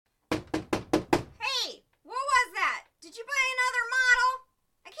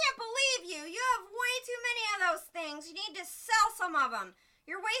some of them.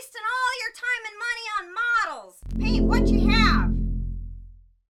 You're wasting all your time and money on models. Paint what you have.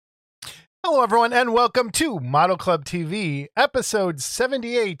 Hello, everyone, and welcome to Model Club TV, episode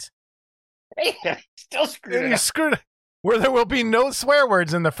 78. Hey, still screwed You screwed it. Where there will be no swear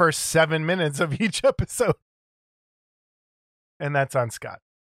words in the first 7 minutes of each episode. And that's on Scott.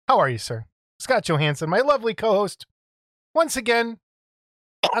 How are you, sir? Scott Johansson, my lovely co-host, once again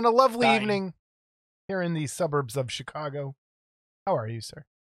on a lovely evening here in the suburbs of Chicago. How are you, sir?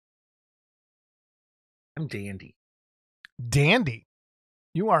 I'm dandy. Dandy.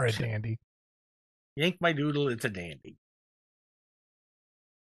 You are a dandy. Yank my doodle, it's a dandy.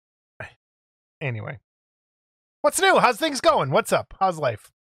 Anyway. What's new? How's things going? What's up? How's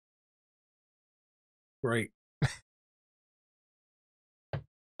life? Great. How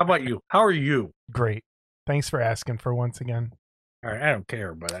about you? How are you? Great. Thanks for asking for once again. All right, I don't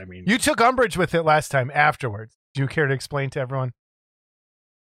care, but I mean... You took umbrage with it last time afterwards. Do you care to explain to everyone?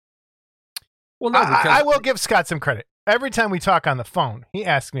 Well, no, because I will give Scott some credit. Every time we talk on the phone, he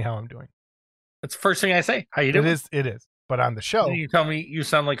asks me how I'm doing. that's the first thing I say. How you doing? It is. But on the show... And you tell me you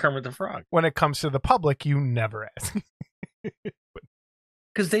sound like Kermit the Frog. When it comes to the public, you never ask.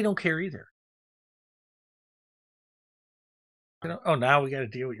 Because they don't care either. You know, oh, now we got to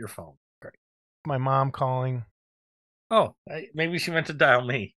deal with your phone. Great. My mom calling. Oh, maybe she meant to dial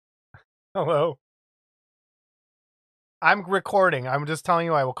me. Hello. I'm recording. I'm just telling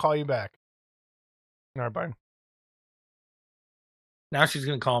you I will call you back. All right, bye. Now she's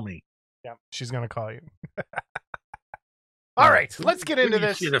going to call me. Yeah, she's going to call you. All right, let's get into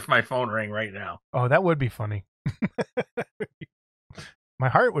this. Shit if my phone rang right now. Oh, that would be funny. My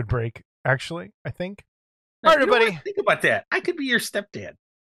heart would break, actually, I think. All right, everybody. Think about that. I could be your stepdad.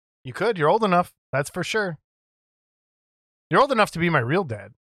 You could. You're old enough. That's for sure. You're old enough to be my real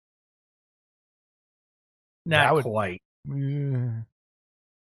dad. Not quite.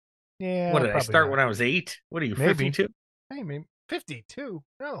 Yeah. What did I start not. when I was 8? What are you, Maybe. 52? Hey, maybe 52.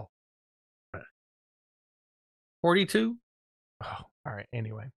 No. 42? Oh, all right.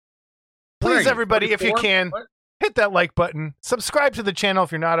 Anyway. What Please, are you, everybody, 44? if you can, What? hit that like button. Subscribe to the channel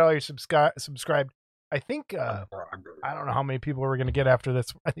if you're not already subscribed. I think, I don't know how many people we're going to get after this.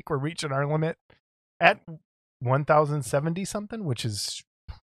 I think we're reaching our limit at 1,070 something, which is,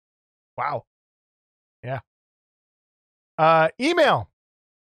 wow. Yeah. Email.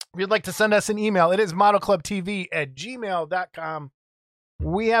 If you'd like to send us an email, it is modelclubtv@gmail.com.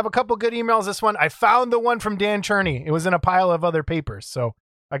 We have a couple good emails. This one, I found the one from Dan Cherney. It was in a pile of other papers. So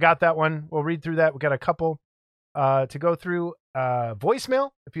I got that one. We'll read through that. We got a couple to go through. Voicemail.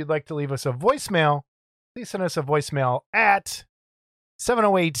 If you'd like to leave us a voicemail, please send us a voicemail at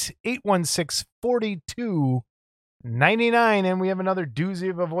 708-816-4299. And we have another doozy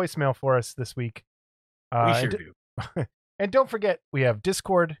of a voicemail for us this week. We sure do. And don't forget, we have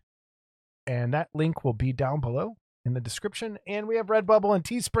Discord, and that link will be down below in the description. And we have Redbubble and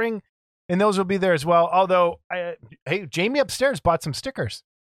Teespring, and those will be there as well. Although, hey, Jamie upstairs bought some stickers.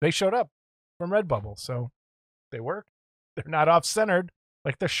 They showed up from Redbubble, so they work. They're not off-centered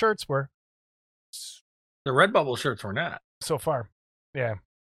like the shirts were. The Redbubble shirts were not. So far. Yeah.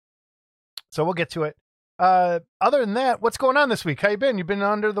 So we'll get to it. Other than that, what's going on this week? How you been? You've been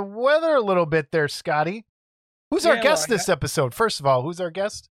under the weather a little bit there, Scotty. Who's our guest this episode? First of all, who's our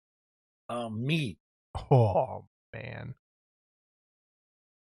guest? Me. Oh, man.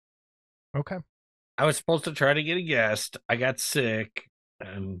 Okay. I was supposed to try to get a guest. I got sick,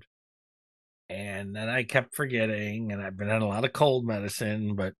 and then I kept forgetting, and I've been on a lot of cold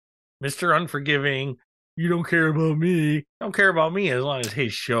medicine, but Mr. Unforgiving, you don't care about me. Don't care about me as long as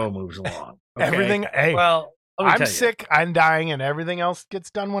his show moves along. Okay? Everything. Hey, well, I'm sick. I'm dying, and everything else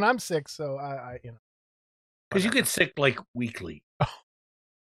gets done when I'm sick. So I because you get sick like weekly.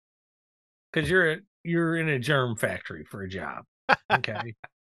 Because you're in a germ factory for a job. Okay.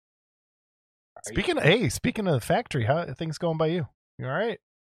 Speaking of the factory, how are things going by you? You all right?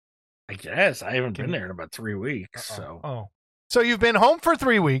 I guess I haven't been there in about 3 weeks. So you've been home for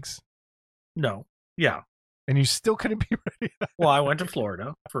 3 weeks? No. Yeah. And you still couldn't be ready? Well, I went to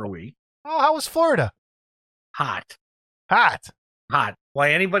Florida for a week. Oh, how was Florida? Hot.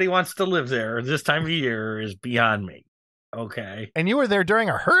 Why anybody wants to live there this time of year is beyond me. Okay. And you were there during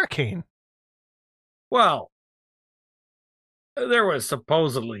a hurricane. Well, there was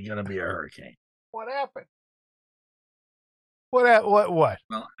supposedly going to be a hurricane. What happened? What? Well,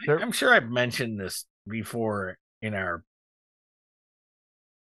 I'm sure I've mentioned this before in our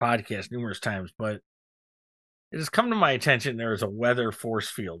podcast numerous times, but it has come to my attention there is a weather force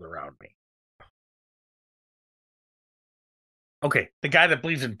field around me. Okay, the guy that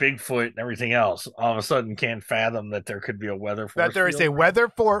believes in Bigfoot and everything else all of a sudden can't fathom that there could be a weather force That there is a field. weather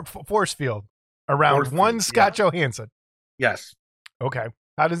force field around Force one field, Scott Johansson. Yes. Okay.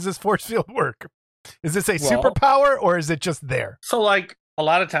 How does this force field work? Is this a Well- superpower or is it just there? So, like, a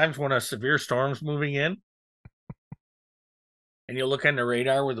lot of times when a severe storm's moving in, and you look on the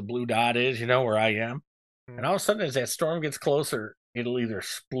radar where the blue dot is, you know, where I am, and all of a sudden as that storm gets closer, it'll either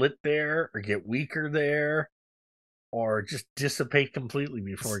split there or get weaker there or just dissipate completely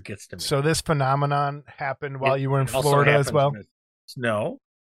before it gets to me. So this phenomenon happened while you were in It also Florida as happens well? with snow.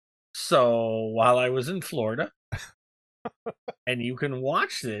 So while I was in Florida, and you can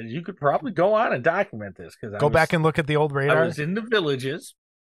watch this, you could probably go on and document this because Go back and look at the old I radar. was in the villages,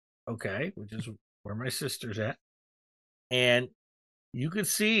 okay, which is where my sister's at, and you could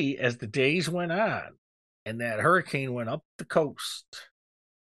see as the days went on, and that hurricane went up the coast,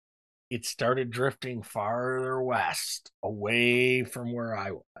 it started drifting farther west, away from where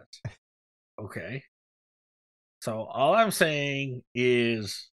I was. Okay, so all I'm saying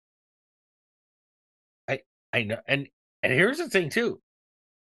is, I know, and here's the thing too.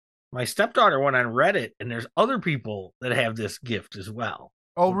 My stepdaughter went on Reddit, and there's other people that have this gift as well.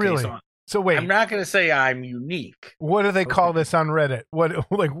 Oh, Okay, really? so So wait, I'm not going to say I'm unique. what do they call Okay. this on Reddit? What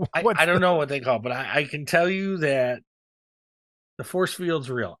I don't know what they call it, but I can tell you that the force field's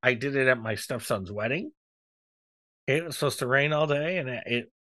real. I did it at my stepson's wedding. It was supposed to rain all day, and it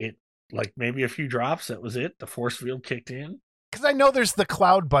like maybe a few drops. That was it. The force field kicked in. Because I know there's the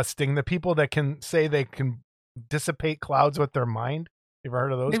cloud busting, the people that can say they can dissipate clouds with their mind. You ever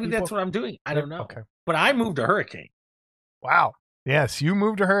heard of those Maybe people? that's what I'm doing. I don't know. Okay. But I moved a hurricane. Wow. Yes, you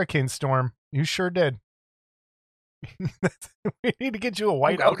moved a hurricane storm. You sure did. We need to get you a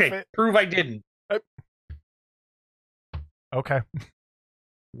white Okay, outfit. prove I didn't. Okay.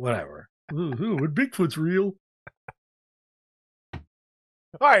 Whatever. When Bigfoot's real.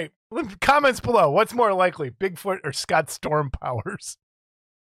 All right. Comments below. What's more likely, Bigfoot or Scott Storm powers?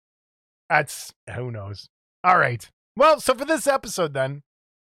 That's who knows. All right. Well, so for this episode, then,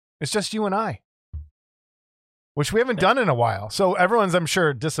 it's just you and I, which we haven't done in a while. So everyone's, I'm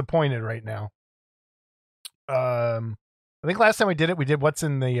sure, disappointed right now. I think last time we did What's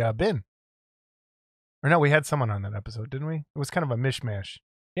in the Bin. Or no, we had someone on that episode, didn't we? It was kind of a mishmash.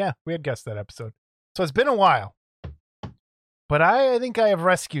 Yeah, we had guests that episode. So it's been a while. But I think I have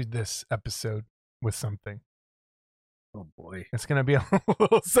rescued this episode with something. Oh boy. It's going to be a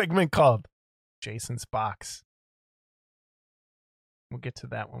little segment called Jason's Box. We'll get to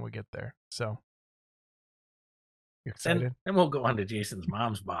that when we get there. So, you excited? And we'll go on to Jason's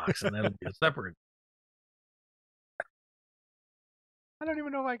mom's box, and that'll be a separate. I don't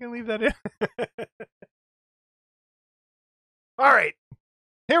even know if I can leave that in. All right.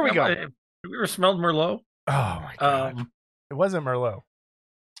 Here we go. Have you ever smelled Merlot? Oh, my God. It wasn't Merlot.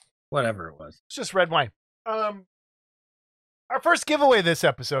 Whatever it was. It's just red wine. Our first giveaway this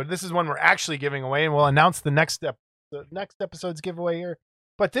episode. This is one we're actually giving away, and we'll announce the next episode's giveaway here.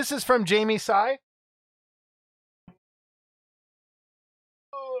 But this is from Jamie Sy.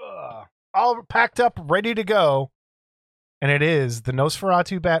 All packed up, ready to go. And it is the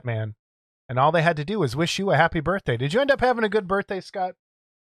Nosferatu Batman. And all they had to do was wish you a happy birthday. Did you end up having a good birthday, Scott?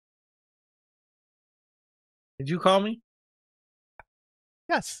 Did you call me?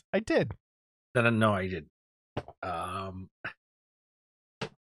 Yes, I did. Then no, I didn't. I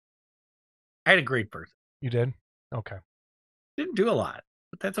had a great birthday. You did? Okay. Didn't do a lot,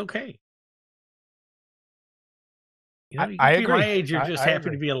 but that's okay. You know, you I can be agree. my age, you're just I happy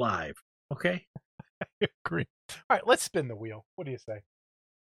agree. to be alive. Okay? I agree. All right, let's spin the wheel. What do you say?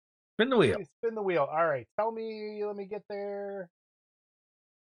 Spin the wheel. Spin the wheel. All right. Tell me, let me get there.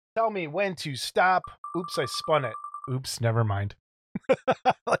 Tell me when to stop. Oops, I spun it. Oops, never mind.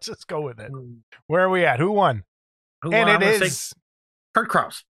 Let's just go with it. Where are we at? Who won? Who And won? it I'm gonna is say Kurt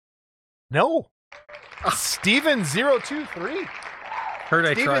Krause. no. Oh. Steven023. Heard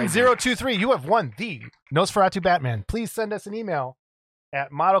I tried. Steven023, you have won the Nosferatu Batman. Please send us an email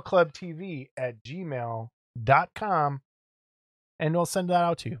at modelclubtv@gmail.com and we'll send that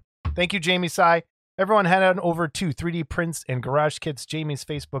out to you. Thank you, Jamie Sy. Everyone head on over to 3D Prints and Garage Kits, Jamie's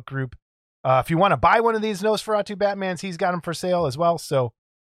Facebook group. If you want to buy one of these Nosferatu Batmans, he's got them for sale as well. So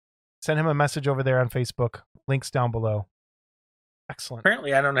send him a message over there on Facebook. Links down below. Excellent.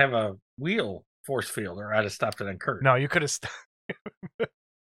 Apparently, I don't have a wheel force field, or I'd have stopped it on Kurt. No, you could have.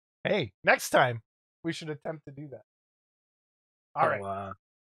 Hey, next time we should attempt to do that. All right.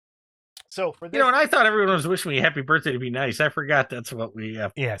 So for this, You know, and I thought everyone was wishing me a happy birthday to be nice. I forgot that's what we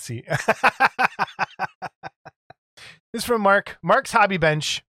have. yeah, see. This is from Mark. Mark's Hobby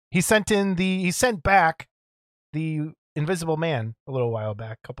Bench. He sent back the Invisible Man a little while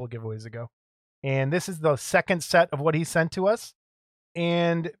back, a couple of giveaways ago. And this is the second set of what he sent to us.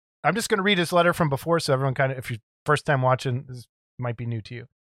 And I'm just going to read his letter from before, so everyone kind of, if you're first time watching, this might be new to you.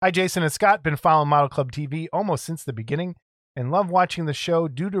 Hi, Jason and Scott. Been following Model Club TV almost since the beginning and love watching the show.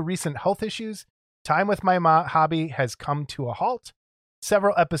 Due to recent health issues, time with my hobby has come to a halt.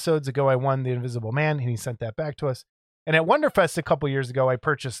 Several episodes ago, I won The Invisible Man, and he sent that back to us. And at Wonderfest a couple years ago, I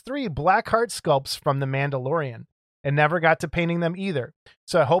purchased 3 Blackheart sculpts from The Mandalorian and never got to painting them either.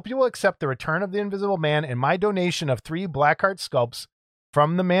 So I hope you will accept the return of The Invisible Man and my donation of 3 Blackheart sculpts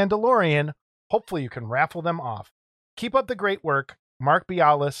from The Mandalorian. Hopefully you can raffle them off. Keep up the great work. Mark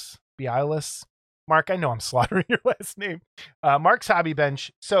Bialis. Mark, I know I'm slaughtering your last name. Mark's Hobby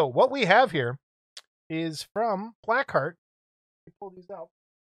Bench. So what we have here is from Blackheart. Let me pull these out.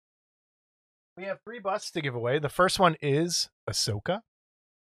 We have 3 busts to give away. The first one is Ahsoka.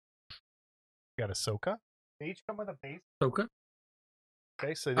 We got Ahsoka. They each come with a base. Ahsoka.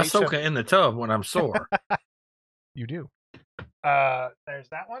 Okay, so I soak in the tub when I'm sore. You do. There's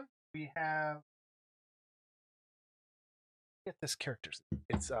that one. We have. Get this character.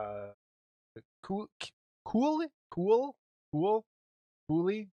 It's cool.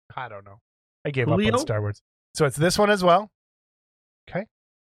 I don't know. I gave up on Star Wars. So it's this one as well. Okay.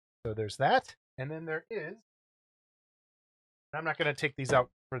 So there's that, and then there is. I'm not going to take these out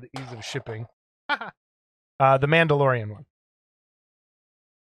for the ease of shipping. The Mandalorian one.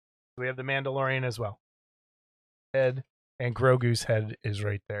 We have the Mandalorian as well. Head and Grogu's head is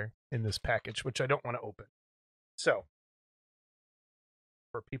right there in this package, which I don't want to open. So,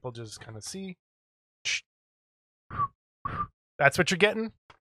 for people just kind of see, that's what you're getting.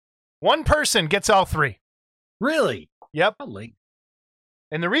 One person gets all 3. Really? Yep. How late?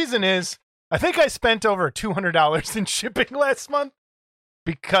 And the reason is, I think I spent over $200 in shipping last month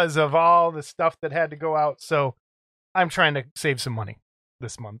because of all the stuff that had to go out. So I'm trying to save some money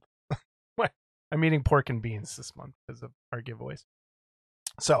this month. I'm eating pork and beans this month because of our giveaways.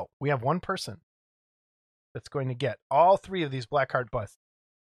 So we have one person that's going to get all 3 of these Blackheart busts.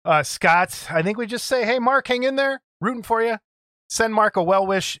 Scott, I think we just say, hey, Mark, hang in there. Rooting for you. Send Mark a well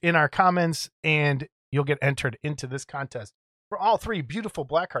wish in our comments, and you'll get entered into this contest for all 3 beautiful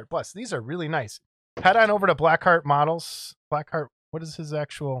Blackheart busts. These are really nice. Head on over to Blackheart Models. Blackheart, what is his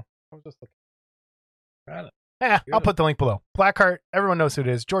actual? Got it. Yeah, I'll put the link below. Blackheart, everyone knows who it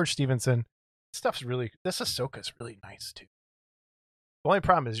is. George Stevenson. Stuff's really, this Ahsoka's really nice too. The only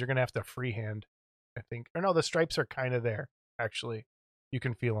problem is you're going to have to freehand, I think. Or no, the stripes are kind of there, actually. You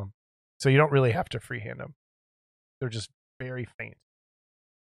can feel them. So you don't really have to freehand them. They're just very faint.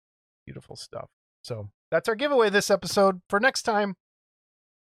 Beautiful stuff. So that's our giveaway this episode. For next time,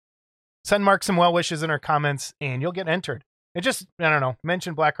 send Mark some well wishes in our comments and you'll get entered. And just, I don't know,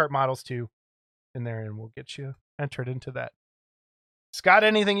 mention Blackheart Models too in there and we'll get you entered into that. Scott,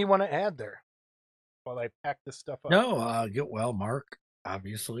 anything you want to add there while I pack this stuff up? No, get well, Mark.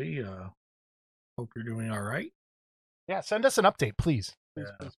 Obviously, hope you're doing all right. Yeah, send us an update, please. Please.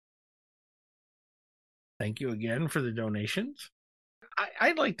 Thank you again for the donations.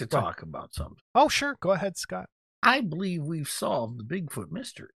 I'd like to talk about something. Oh, sure. Go ahead, Scott. I believe we've solved the Bigfoot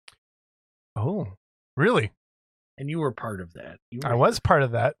mystery. Oh, really? And you were part of that. I was part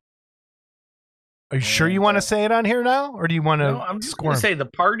of that. Are you sure you want to say it on here now? Or do you want to I'm just going to say the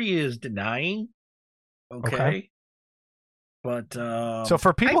party is denying. Okay. But so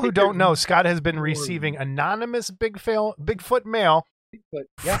for people who don't know, Scott has been receiving anonymous Bigfoot mail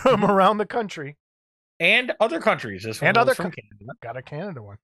from around the country. And other countries. This one and other from Canada. Got a Canada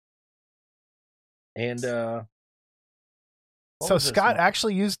one. And so Scott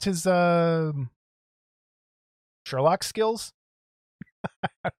actually used his Sherlock skills.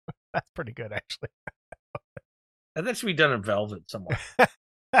 That's pretty good, actually. And that should be done in velvet somewhere.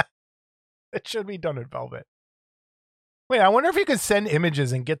 It should be done in velvet. Wait, I wonder if you could send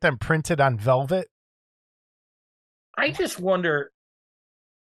images and get them printed on velvet. I just wonder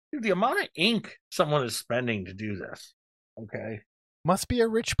the amount of ink someone is spending to do this. Okay. Must be a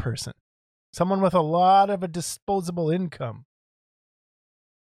rich person. Someone with a lot of a disposable income.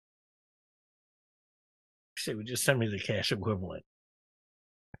 Say, would just send me the cash equivalent.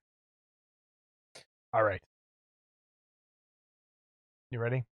 All right. You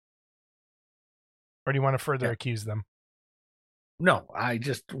ready? Or do you want to further accuse them? No, I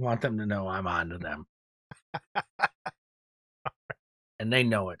just want them to know I'm on to them. And they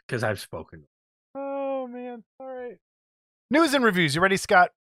know it because I've spoken. Oh, man. All right. News and reviews. You ready,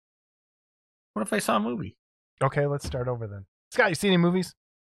 Scott? What if I saw a movie? Okay, let's start over then. Scott, you see any movies?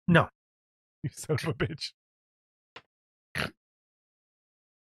 No. You son of a bitch.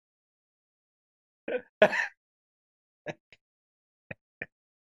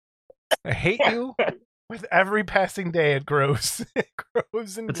 I hate you with every passing day. It grows. It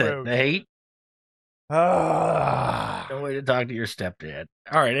grows and What's grows. that? The hate? Ah. No way to talk to your stepdad.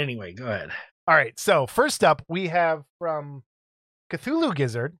 All right. Anyway, go ahead. All right. So first up, we have from Cthulhu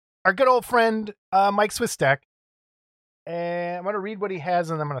Gizzard, our good old friend Mike Swistek. And I'm going to read what he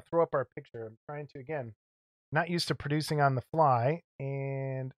has, and I'm going to throw up our picture. I'm trying to, again, not used to producing on the fly.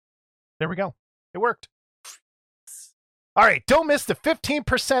 And there we go. It worked. All right. Don't miss the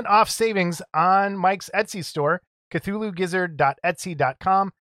 15% off savings on Mike's Etsy store,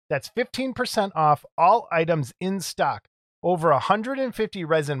 CthulhuGizzard.etsy.com. That's 15% off all items in stock. Over 150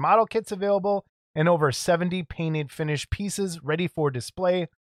 resin model kits available and over 70 painted finished pieces ready for display.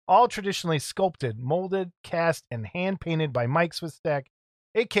 All traditionally sculpted, molded, cast, and hand-painted by Mike Swistek,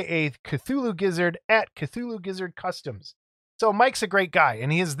 a.k.a. Cthulhu Gizzard at Cthulhu Gizzard Customs. So Mike's a great guy,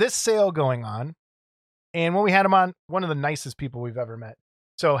 and he has this sale going on. And when we had him on, one of the nicest people we've ever met.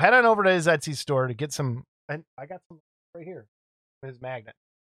 So head on over to his Etsy store to get some, and I got some right here, his magnet.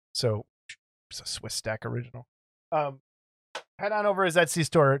 So it's a Swistek original. Head on over to his Etsy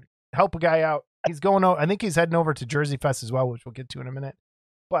store, help a guy out. He's going over, I think he's heading over to Jersey Fest as well, which we'll get to in a minute.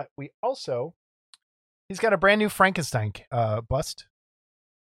 But he's got a brand new Frankenstein bust.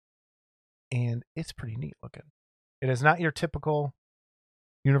 And it's pretty neat looking. It is not your typical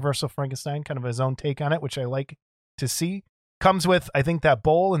Universal Frankenstein, kind of his own take on it, which I like to see. Comes with, I think, that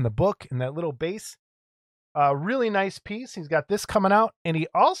bowl in the book and that little base. Really nice piece. He's got this coming out. And he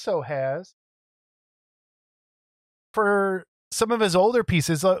also has, for some of his older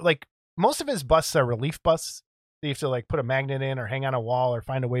pieces, like most of his busts are relief busts. You have to like put a magnet in or hang on a wall or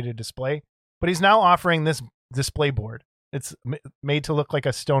find a way to display. But he's now offering this display board. It's made to look like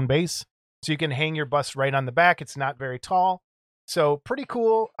a stone base. So you can hang your bust right on the back. It's not very tall. So pretty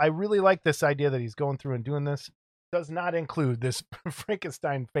cool. I really like this idea that he's going through and doing this. Does not include this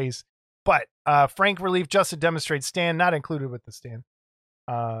Frankenstein face. But Frank Relief just to demonstrate stand, not included with the stand.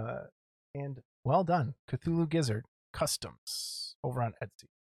 And well done. Cthulhu Gizzard Customs over on Etsy.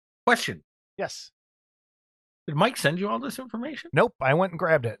 Question. Yes. Did Mike send you all this information? Nope. I went and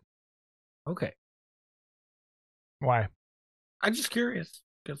grabbed it. Okay. Why? I'm just curious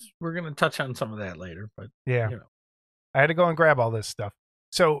because we're going to touch on some of that later. But yeah, you know. I had to go and grab all this stuff.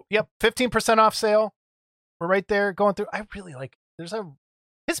 So, yep, 15% off sale. We're right there going through. I really like,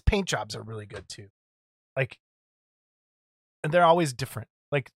 his paint jobs are really good too. Like, and they're always different.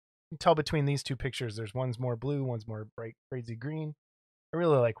 Like, you can tell between these two pictures, there's one's more blue, one's more bright, crazy green. I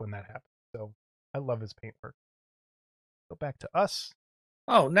really like when that happens. So, I love his paintwork. Go back to us.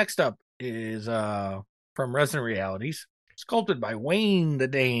 Oh, next up is from Resin Realities, sculpted by Wayne the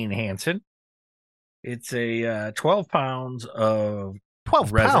Dane Hansen. It's a 12 pounds of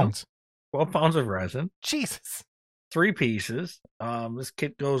 12 resin. pounds? 12 pounds of resin. Jesus. 3 pieces. This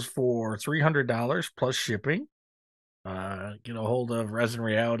kit goes for $300 plus shipping. Get a hold of Resin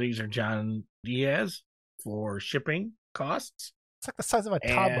Realities or John Diaz for shipping costs. It's like the size of a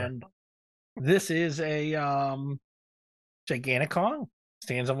toddler. And this is a gigantic Kong.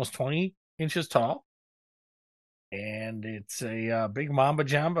 Stands almost 20 inches tall. And it's a big Mamba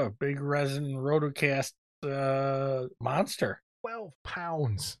Jamba, big resin rotocast monster. 12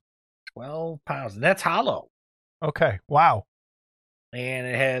 pounds. 12 pounds. And that's hollow. Okay. Wow. And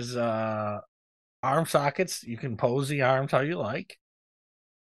it has arm sockets. You can pose the arms how you like.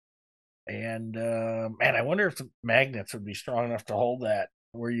 And man, I wonder if the magnets would be strong enough to hold that,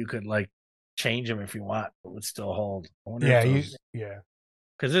 where you could like change them if you want, but would still hold. Yeah,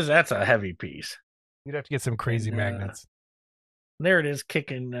 because that's a heavy piece. You'd have to get some crazy magnets. There it is,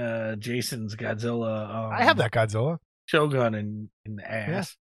 kicking Jason's Godzilla. I have that Godzilla Shogun in the ass. Yeah.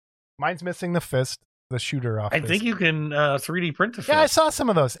 Mine's missing the fist, the shooter off. I think you can 3D print the fist. Yeah, I saw some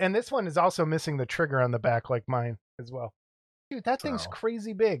of those, and this one is also missing the trigger on the back, like mine as well. Dude, that thing's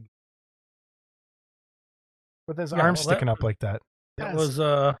crazy big. With his arm sticking up like that. That was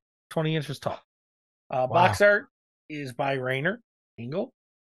 20 inches tall. Box art is by Rainer Engel.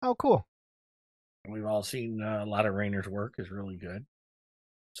 Oh, cool. We've all seen a lot of Rainer's work is really good.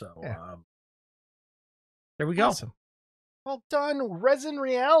 So there we go. Awesome. Well done, Resin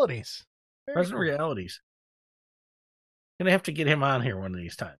Realities. Resin Realities. Gonna have to get him on here one of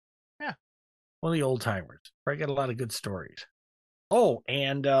these times. Yeah. One of the old timers. Probably got a lot of good stories. Oh,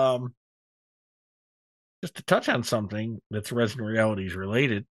 and just to touch on something that's Resin Realities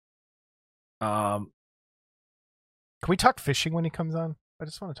related. Can we talk fishing when he comes on? I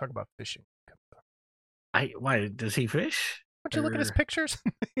just want to talk about fishing. Why does he fish? Would you look at his pictures?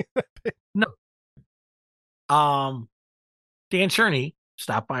 No. Dan Cherney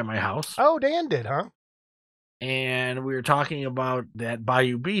stopped by my house. Oh, Dan did, huh? and we were talking about that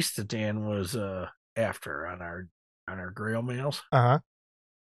Bayou Beast that Dan was after on our Grail mails. Uh-huh.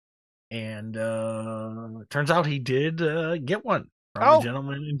 And it turns out he did get one from Oh. a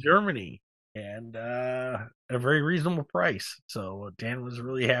gentleman in Germany, and at a very reasonable price. So Dan was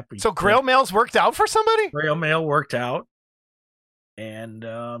really happy. So Grail Mail's worked out for somebody? Grail Mail worked out. And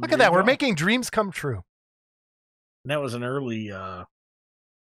look at that. We're making dreams come true. And that was an early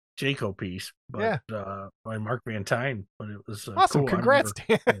Jayco piece, but by Mark Van Tine. But it was awesome. Cool. Congrats,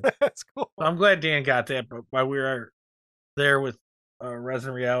 Dan. That's cool. So I'm glad Dan got that. But while we were there with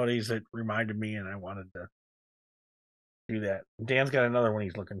Resident Realities, it reminded me, and I wanted to do that. Dan's got another one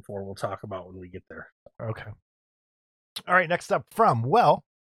he's looking for. We'll talk about when we get there. Okay. All right. Next up from Well.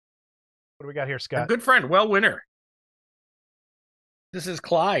 What do we got here, Scott? A good friend, Well Winner. This is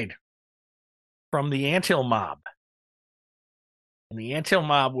Clyde from the Anthill Mob. And the Anthill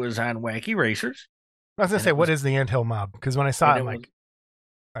Mob was on Wacky Racers. I was going to say, what is the Anthill Mob? Because when I saw it,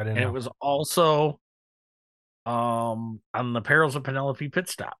 I didn't know. And it was also on the Perils of Penelope Pit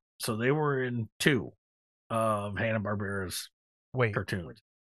Stop. So they were in 2 of Hanna-Barbera's cartoons.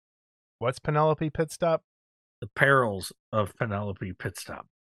 What's Penelope Pit Stop? The Perils of Penelope Pit Stop.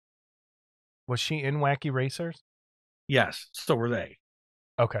 Was she in Wacky Racers? Yes, so were they.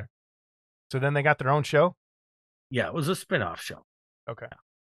 Okay. So then they got their own show? Yeah, it was a spin-off show. Okay.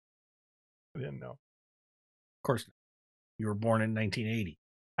 I didn't know. Of course not. You were born in 1980.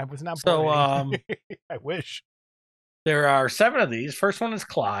 I was not born in I wish. There are 7 of these. First one is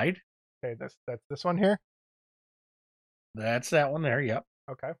Clyde. Okay, that's this one here? That's that one there, yep.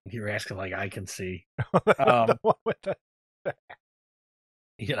 Okay. You're asking like I can see. The one with the...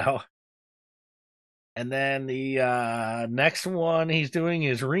 You know. And then the next one he's doing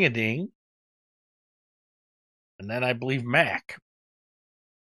is Ring-a-Ding. And then I believe Mac.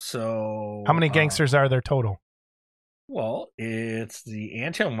 So how many gangsters are there total? Well, it's the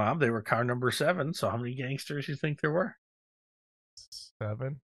Anthill Mob. They were car number 7. So how many gangsters do you think there were?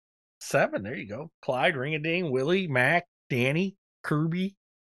 7. 7. There you go. Clyde, Ring-a-Ding, Willie, Mac, Danny, Kirby,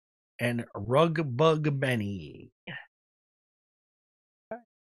 and Rug Bug Benny.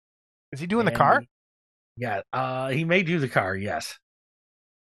 Is he doing the car? Yeah, he may do the car, yes.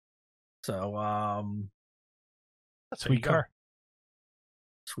 So, sweet car.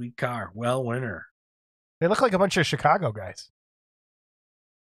 Sweet car. Well Winner. They look like a bunch of Chicago guys.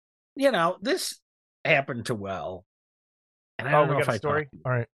 You know, this happened to Well. And I don't know if I story.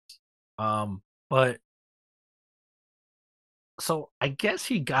 All right. But so I guess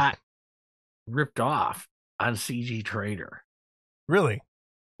he got ripped off on CG Trader. Really?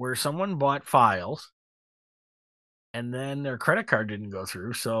 Where someone bought files and then their credit card didn't go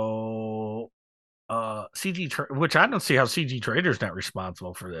through. So which I don't see how CG Trader's not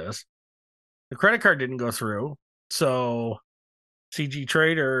responsible for this. The credit card didn't go through. So CG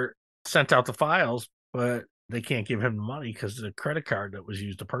Trader sent out the files, but they can't give him the money because the credit card that was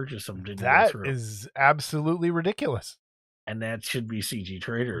used to purchase them didn't go through. That is absolutely ridiculous. And that should be CG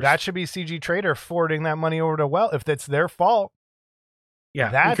Traders. That should be CG Trader forwarding that money over to Well if that's their fault. Yeah,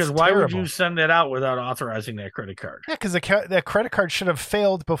 that's because why terrible. would you send that out without authorizing that credit card? Yeah, because that credit card should have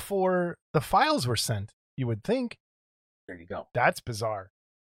failed before the files were sent, you would think. There you go. That's bizarre.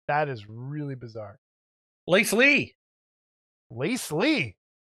 That is really bizarre. Lace Lee. Lace Lee.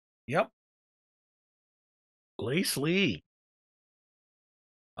 Yep. Lace Lee.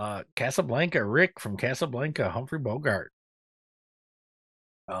 Casablanca Rick from Casablanca, Humphrey Bogart.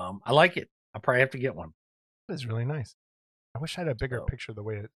 I like it. I'll probably have to get one. It is really nice. I wish I had a bigger picture of the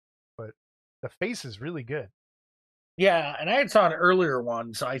way it, but the face is really good. Yeah, and I had saw an earlier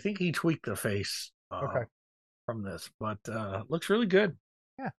one, so I think he tweaked the face from this, but looks really good.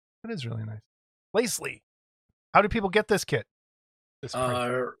 Yeah, it is really nice. Lace Lee. How do people get this kit?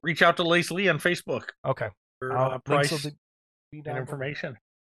 Reach out to Lace Lee on Facebook. Okay. For price and information.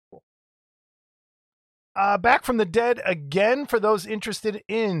 Cool. Back from the dead again for those interested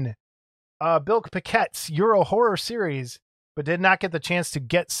in Bill Paquette's Euro horror series, but did not get the chance to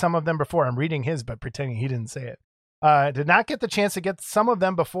get some of them before. I'm reading his, but pretending he didn't say it. Did not get the chance to get some of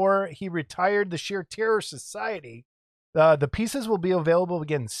them before he retired the Sheer Terror Society. The pieces will be available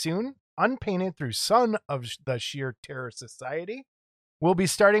again soon, unpainted through Son of the Sheer Terror Society. We'll be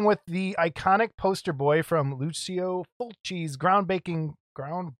starting with the iconic poster boy from Lucio Fulci's groundbreaking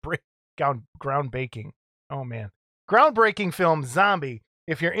film Zombie.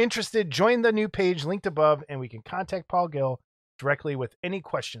 If you're interested, join the new page linked above, and we can contact Paul Gill directly with any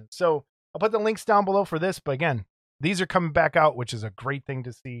questions. So I'll put the links down below for this, but again, these are coming back out, which is a great thing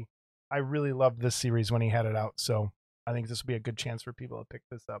to see. I really loved this series when he had it out, so I think this will be a good chance for people to pick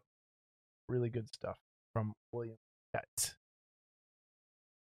this up. Really good stuff. from William Pett.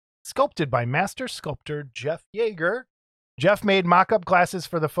 Sculpted by master sculptor Jeff Yeager. Jeff made mock-up glasses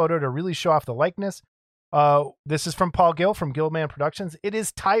for the photo to really show off the likeness. This is from Paul Gill from Gillman Productions. It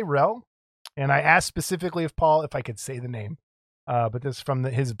is Tyrell, and I asked specifically if I could say the name, but this is from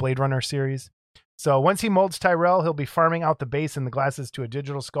his Blade Runner series. So once he molds Tyrell, he'll be farming out the base and the glasses to a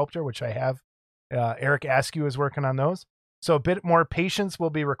digital sculptor, which I have. Eric Askew is working on those. So a bit more patience will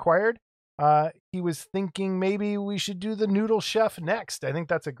be required. He was thinking maybe we should do the Noodle Chef next. I think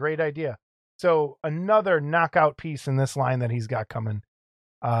that's a great idea. So another knockout piece in this line that he's got coming.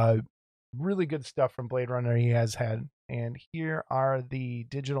 Really good stuff from Blade Runner he has had. And here are the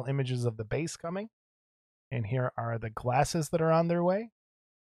digital images of the base coming. And here are the glasses that are on their way.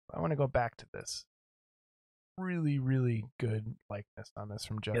 I want to go back to this. Really, really good likeness on this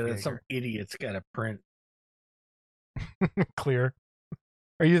from Jeff Yeager. Some idiot's got a print. Clear.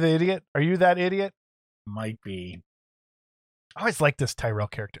 Are you the idiot? Are you that idiot? Might be. I always liked this Tyrell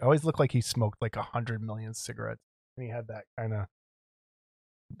character. I always looked like he smoked like 100 million cigarettes. And he had that kind of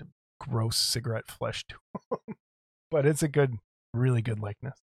gross cigarette flesh to him. But it's a good, really good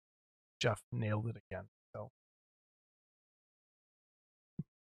likeness. Jeff nailed it again. So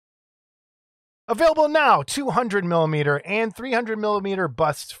available now, 200 millimeter and 300 millimeter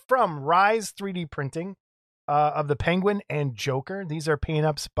busts from Rise 3D printing of the Penguin and Joker. These are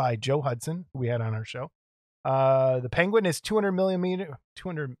paint-ups by Joe Hudson, who we had on our show. The Penguin is 200 millimeters.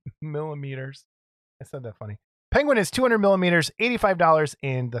 I said that funny. Penguin is 200 millimeters, $85,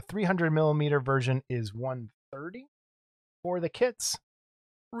 and the 300 millimeter version is $130 for the kits.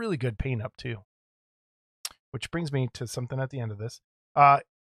 Really good paint-up too. Which brings me to something at the end of this.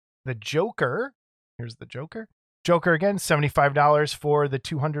 The Joker. Here's the Joker. Joker again, $75 for the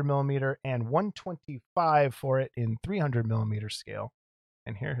 200 millimeter and $125 for it in 300 millimeter scale.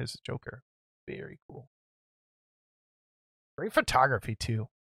 And here is Joker. Very cool. Great photography too.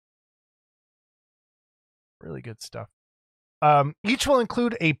 Really good stuff. Each will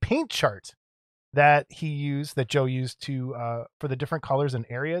include a paint chart that Joe used to for the different colors and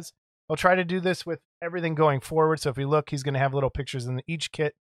areas. I'll try to do this with everything going forward. So if you look, he's going to have little pictures in each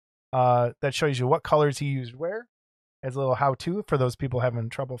kit that shows you what colors he used where, as a little how-to for those people having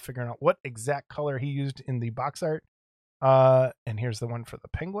trouble figuring out what exact color he used in the box art. And here's the one for the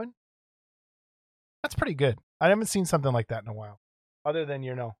Penguin. That's pretty good. I haven't seen something like that in a while, other than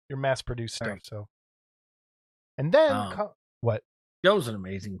your mass-produced stuff. Right. So, and then what? Joe's an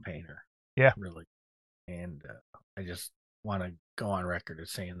amazing painter. Yeah, really. And I just want to go on record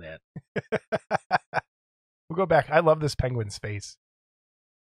as saying that. We'll go back. I love this Penguin's face,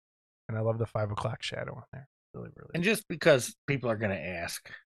 and I love the 5 o'clock shadow on there. Really, really. And just because people are going to ask,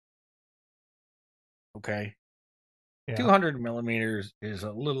 okay, yeah. 200 millimeters is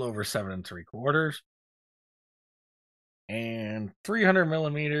a little over 7 3/4, and 300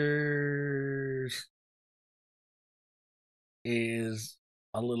 millimeters is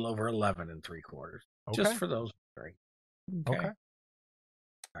a little over 11 3/4. Okay. Just for those three. Okay. All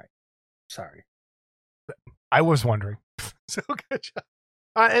right. Sorry. I was wondering. So good job.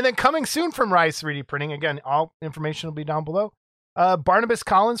 And then coming soon from Rise 3D Printing. Again, all information will be down below. Barnabas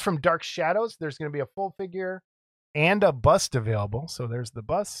Collins from Dark Shadows. There's going to be a full figure and a bust available. So there's the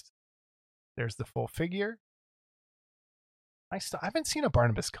bust. There's the full figure. I haven't seen a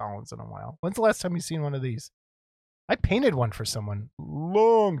Barnabas Collins in a while. When's the last time you've seen one of these? I painted one for someone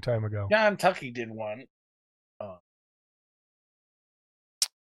long time ago. John Tucky did one.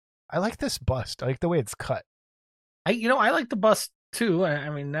 I like this bust. I like the way it's cut. I like the bust too.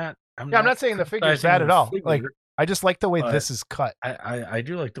 I'm not saying the figure's bad at all. Like, I just like the way this is cut. I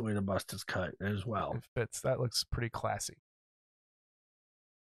do like the way the bust is cut as well. It fits. That looks pretty classy.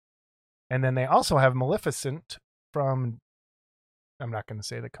 And then they also have Maleficent from, I'm not going to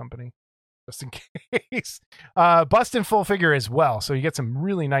say the company, just in case. Bust in full figure as well. So you get some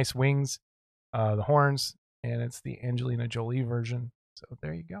really nice wings, the horns, and it's the Angelina Jolie version. So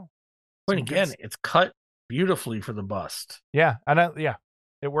there you go. But again, it's cut beautifully for the bust. Yeah, and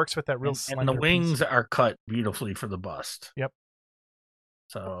it works with that real slender and the wings piece. Are cut beautifully for the bust. Yep.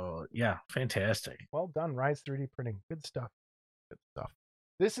 So yeah, fantastic. Well done, Rise 3D Printing. Good stuff. Good stuff.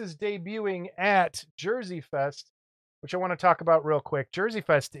 This is debuting at Jersey Fest, which I want to talk about real quick. Jersey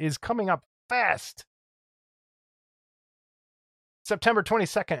Fest is coming up fast. September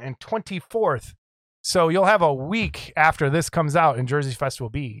 22nd and 24th. So you'll have a week after this comes out, and Jersey Fest will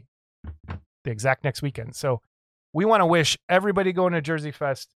be the exact next weekend. So we want to wish everybody going to Jersey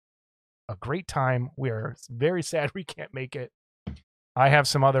Fest a great time. We are very sad we can't make it. I have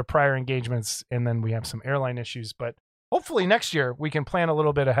some other prior engagements, and then we have some airline issues, but hopefully next year we can plan a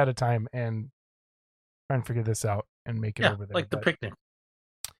little bit ahead of time and Try and figure this out and make it over there. Like the picnic.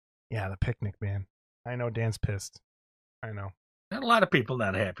 Yeah, the picnic, man. I know Dan's pissed. I know. Not a lot of people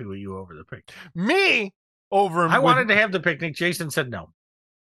not happy with you over the picnic. Me? I wanted to have the picnic. Jason said no.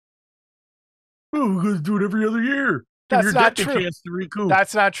 Oh, we're going to do it every other year. That's not true. Chance to recoup.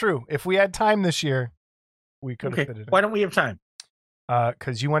 That's not true. If we had time this year, we could have fit it in. Why don't we have time?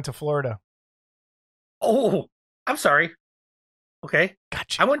 Because you went to Florida. Oh, I'm sorry. Okay.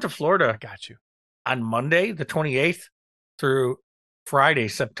 Gotcha. I went to Florida. I got you. On Monday, the 28th, through Friday,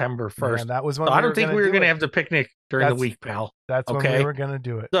 September 1st. Yeah, that was when I don't think we were going to have the picnic during the week, pal. That's when we were going to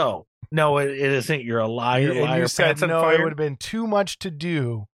do it. So, no, it isn't. You're a liar. You said no, it would have been too much to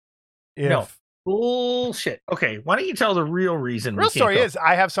do. No. Bullshit. Okay, why don't you tell the real reason? Real story is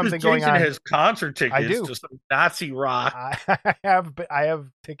I have something going on. Jason has concert tickets to some Nazi rock. I have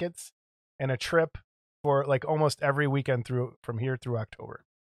tickets and a trip for like almost every weekend from here through October.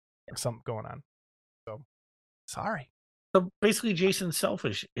 Something going on. So sorry. So basically, Jason's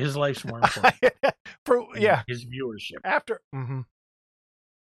selfish. His life's more important. His viewership. After,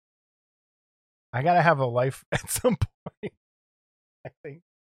 I gotta have a life at some point. I think.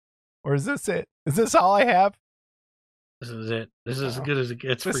 Or is this it? Is this all I have? This is it. This is as good as it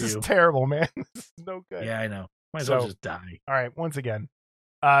gets for you. This is terrible, man. This is no good. Yeah, I know. Might as well just die. All right, once again.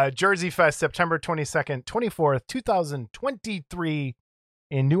 Jersey Fest, September 22nd, 24th, 2023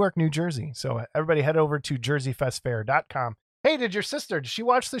 in Newark, New Jersey. So everybody head over to jerseyfestfair.com. Hey, did she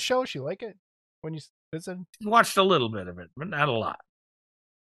watch the show? She like it when you visited? She watched a little bit of it, but not a lot.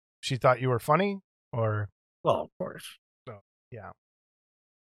 She thought you were funny or? Well, of course. So, yeah.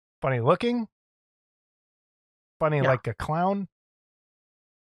 Funny looking? Funny like a clown?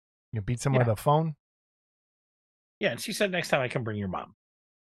 You beat someone with a phone? Yeah, and she said next time I can bring your mom.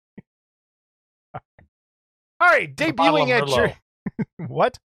 All right, debuting at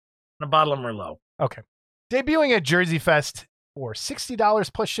what? A bottle of Merlot. Okay. Debuting at Jersey Fest for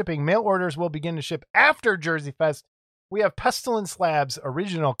 $60 plus shipping. Mail orders will begin to ship after Jersey Fest. We have Pestilence Labs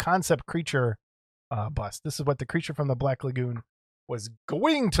original concept creature bust. This is what the creature from the Black Lagoon was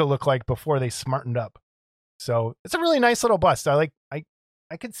going to look like before they smartened up. So it's a really nice little bust. I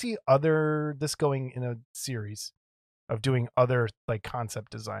could see this going in a series of doing other like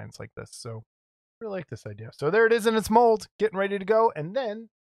concept designs like this. So I really like this idea. So there it is in its mold, getting ready to go. And then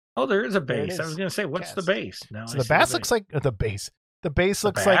there is a base. I was going to say, what's the base? No, so the base looks like the base. The base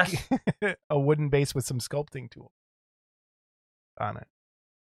looks like a wooden base with some sculpting tool on it.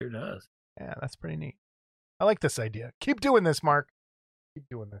 Sure does. Yeah, that's pretty neat. I like this idea. Keep doing this, Mark. Keep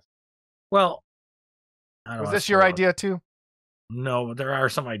doing this. Well, was this your idea too? No, but there are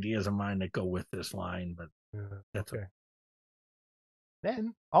some ideas of mine that go with this line, but that's okay.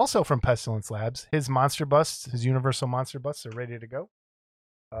 Then, also from Pestilence Labs, his monster busts, his universal monster busts are ready to go.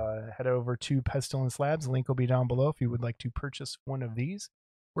 Head over to Pestilence Labs. Link will be down below if you would like to purchase one of these.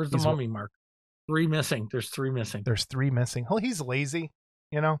 Where's the mummy, Mark? 3 missing. There's 3 missing. There's 3 missing. Oh, he's lazy,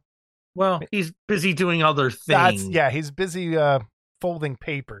 you know? Well, he's busy doing other things. He's busy folding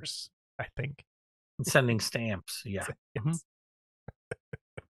papers, I think. And sending stamps. Yeah. Yes.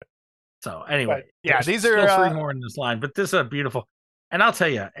 So anyway, these are still 3 more in this line, but this is a beautiful. And I'll tell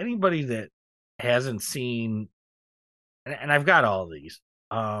you, anybody that hasn't seen, and I've got all of these,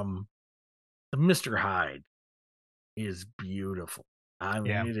 the Mr. Hyde is beautiful. I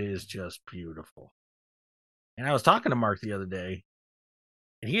mean, it is just beautiful. And I was talking to Mark the other day,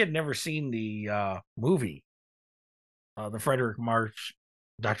 and he had never seen the movie, the Frederick March,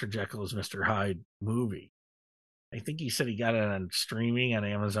 Dr. Jekyll is Mr. Hyde movie. I think he said he got it on streaming on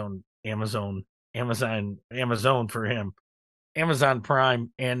Amazon for him, Amazon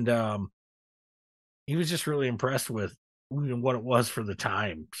Prime, and he was just really impressed with what it was for the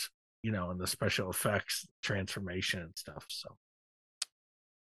times, and the special effects, transformation and stuff. So,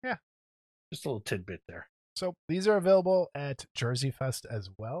 yeah, just a little tidbit there. So these are available at Jersey Fest as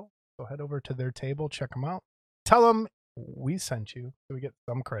well. So head over to their table, check them out. Tell them we sent you so we get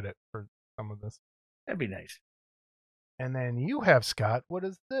some credit for some of this. That'd be nice. And then you have, Scott, what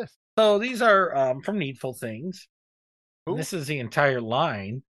is this? So these are from Needful Things. This is the entire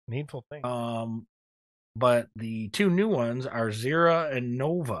line. Needful Things. But the 2 new ones are Zira and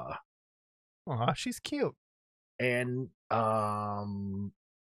Nova. Aw, she's cute. And the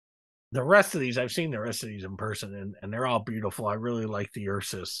rest of these, I've seen the rest of these in person, and they're all beautiful. I really like the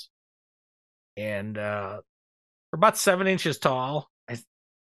Ursus. And they're about 7 inches tall.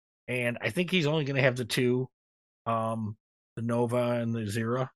 And I think he's only going to have the 2. The Nova and the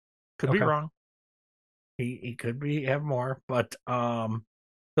Zira. Could be wrong. He could have more, but go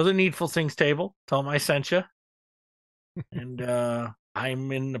to the Needful Things table. Tell him I sent you. And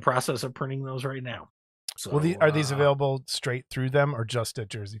I'm in the process of printing those right now. So, Well, are these available straight through them or just at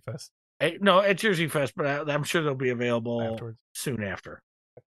Jersey Fest No, at Jersey Fest, but I'm sure they'll be available afterwards? soon after.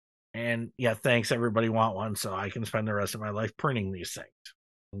 And yeah, thanks. Everybody want one, so I can spend the rest of my life printing these things.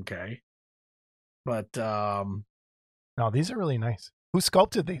 Okay. But No, these are really nice. Who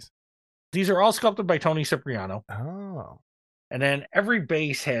sculpted these? these are all sculpted by Tony Cipriano. Oh, And then every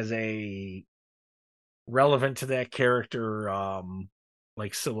base has a relevant to that character,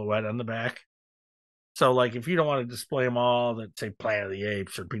 like silhouette on the back. So, like, if you don't want to display them all that say Planet of the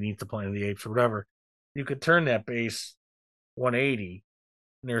Apes or Beneath the Planet of the Apes or whatever, you could turn that base 180,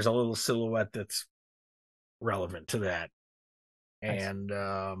 and there's a little silhouette that's relevant to that. Nice. And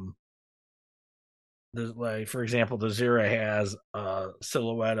like, for example, the Zira has a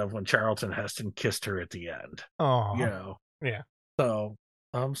silhouette of when Charlton Heston kissed her at the end. oh, Yeah. So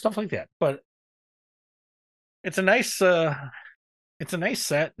stuff like that. But it's a nice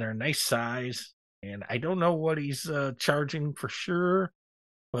set. They're a nice size, and I don't know what he's charging for sure.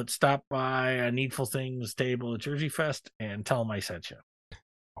 But stop by a Needful Things table at Jersey Fest and tell him I sent you.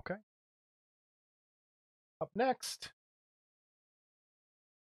 Okay. Up next,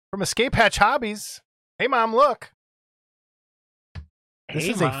 from Escape Hatch Hobbies. Hey, Mom, look.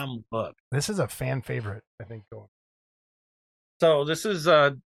 Hey, Mom, look. This is a fan favorite, I think. Going. So this is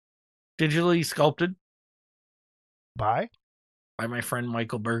digitally sculpted by my friend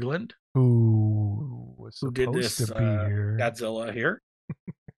Michael Berglund, who was who did supposed this to be here. Godzilla here,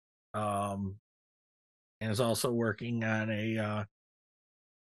 and is also working on a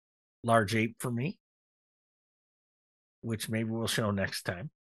large ape for me, which maybe we'll show next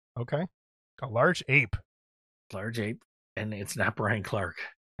time. Okay. A large ape. And it's not Brian Clark.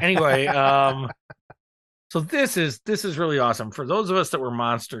 Anyway, so this is really awesome. For those of us that were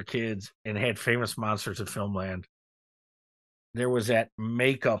monster kids and had famous monsters of Filmland, there was that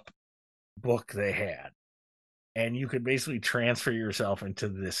makeup book they had, and you could basically transfer yourself into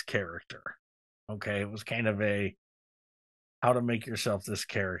this character. Okay, it was kind of a how to make yourself this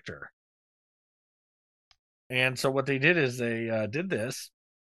character. And so what they did is they did this.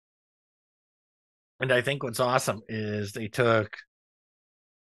 And I think what's awesome is you've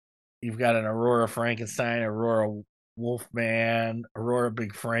got an Aurora Frankenstein, Aurora Wolfman, Aurora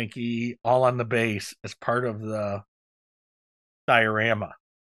Big Frankie, all on the base as part of the diorama.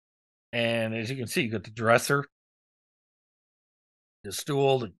 And as you can see, you got the dresser, the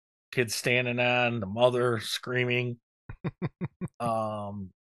stool, the kids standing on, the mother screaming.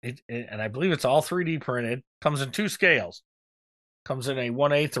 And I believe it's all 3D printed. Comes in 2 scales. Comes in a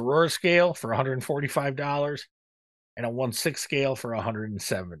 1/8 Aurora scale for $145 and a 1/6 scale for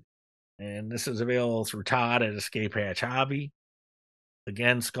 $170. And this is available through Todd at Escape Hatch Hobby.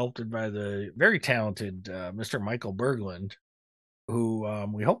 Again, sculpted by the very talented Mr. Michael Berglund, who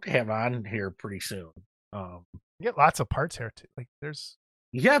we hope to have on here pretty soon. You get lots of parts here too. Like there's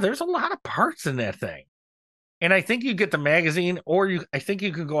a lot of parts in that thing. And I think you get the magazine, or I think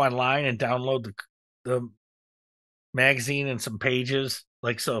you can go online and download the magazine and some pages.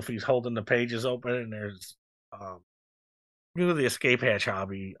 Like, so if he's holding the pages open and there's go to the Escape Hatch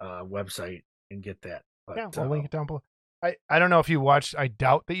Hobby website and get that. But, yeah, we'll link it down below. I don't know if you watched, I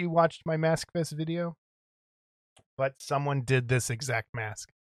doubt that you watched my Mask Fest video, but someone did this exact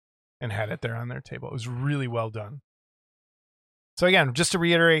mask and had it there on their table. It was really well done. So again, just to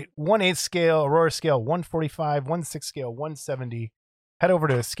reiterate, 1/8 scale, Aurora scale, 145, 1/6 scale, 170. Head over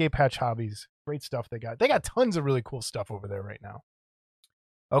to Escape Hatch Hobbies. Great stuff they got. They got tons of really cool stuff over there right now.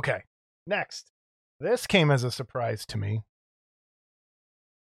 Okay, next. This came as a surprise to me.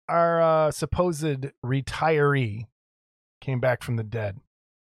 Our supposed retiree came back from the dead.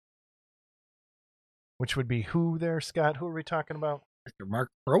 Which would be who there, Scott? Who are we talking about? Mr.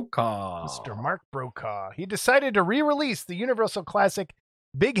 Mark Brokaw. Mr. Mark Brokaw. He decided to re-release the Universal Classic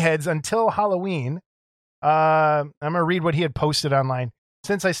Big Heads until Halloween. I'm going to read what he had posted online.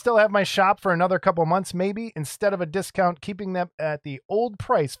 Since I still have my shop for another couple months, maybe, instead of a discount, keeping them at the old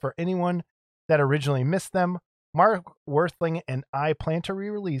price for anyone that originally missed them, Mark Worthling and I plan to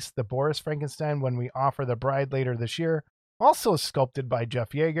re-release the Boris Frankenstein when we offer the Bride later this year, also sculpted by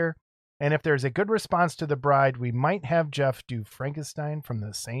Jeff Yeager. And if there's a good response to the Bride, we might have Jeff do Frankenstein from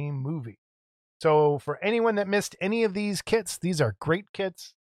the same movie. So for anyone that missed any of these kits, these are great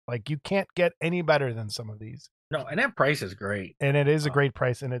kits. Like, you can't get any better than some of these. No, and that price is great. And it is a great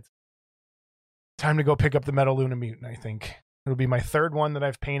price, and it's time to go pick up the Metal Luna Mutant, I think. It'll be my third one that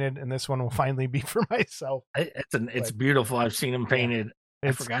I've painted, and this one will finally be for myself. It's beautiful. I've seen them painted. Yeah,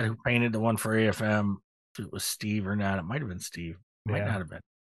 I forgot who painted the one for AFM, if it was Steve or not. It might have been Steve. It might not have been.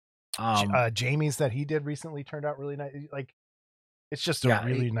 Jamie's that he did recently turned out really nice. Like, it's just a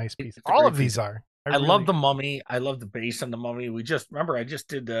really nice piece. All of these are. I love the Mummy. I love the base on the Mummy. I just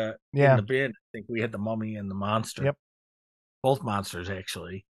did the in the bin. I think we had the Mummy and the Monster. Yep. Both monsters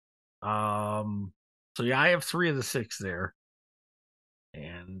actually. So yeah, I have 3 of the 6 there.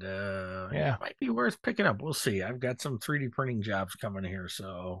 And it might be worth picking up. We'll see. I've got some 3D printing jobs coming here,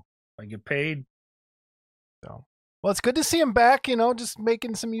 so if I get paid. So well, it's good to see him back, just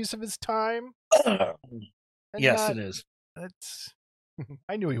making some use of his time. Yes, it is. That's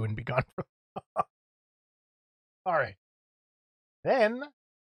I knew he wouldn't be gone for all right. Then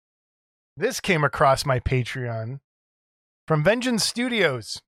this came across my Patreon from Vengeance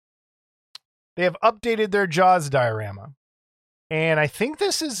Studios. They have updated their Jaws diorama. And I think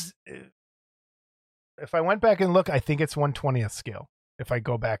this is, if I went back and look, I think it's 1/20th scale. If I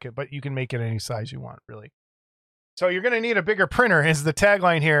go back, but you can make it any size you want, really. So you're going to need a bigger printer is the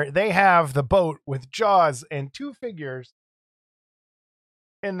tagline here. They have the boat with Jaws and 2 figures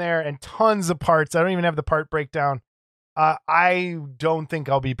in there and tons of parts. I don't even have the part breakdown. I don't think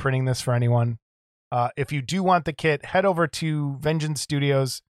I'll be printing this for anyone. If you do want the kit, head over to Vengeance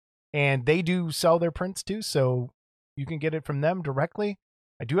Studios, and they do sell their prints too, so you can get it from them directly.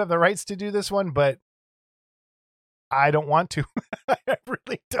 I do have the rights to do this one, but I don't want to. I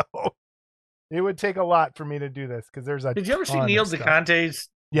really don't. It would take a lot for me to do this because there's a. Did you ever see Neil DeConte's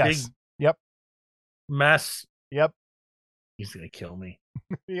big mess? Yep. He's gonna kill me.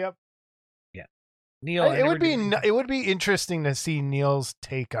 Yep. Yeah. Neil, it would be interesting to see Neil's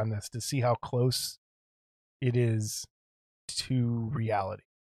take on this, to see how close it is to reality,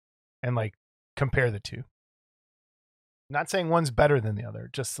 and like compare the two. Not saying one's better than the other,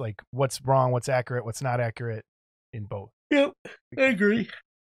 just like what's wrong, what's accurate, what's not accurate in both. Yep, I agree.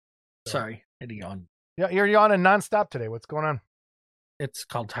 Sorry, I had to yawn. Yeah, you're yawning nonstop today. What's going on? It's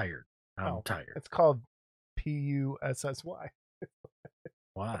called tired. I'm tired. It's called PUSSY.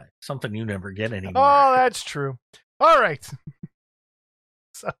 Why? Something you never get anymore. Oh, that's true. All right.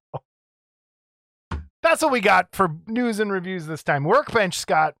 So that's what we got for news and reviews this time. Workbench,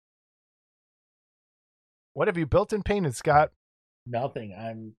 Scott. What have you built and painted, Scott? Nothing.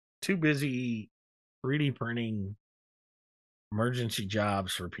 I'm too busy 3D printing emergency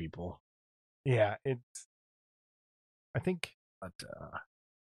jobs for people. Yeah, I think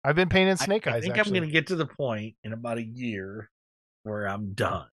I've been painting Snake Eyes. I think I'm going to get to the point in about a year where I'm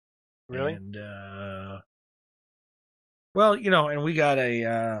done. Really? And well, and we got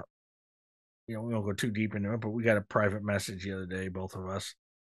a we won't go too deep into it, but we got a private message the other day, both of us.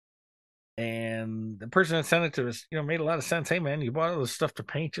 And the person that sent it to us, made a lot of sense. Hey man, you bought all this stuff to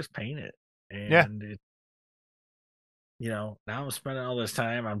paint, just paint it. And it, now I'm spending all this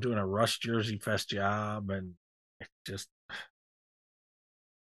time. I'm doing a Rush Jersey Fest job, and it just,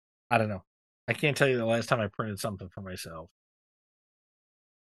 I don't know. I can't tell you the last time I printed something for myself.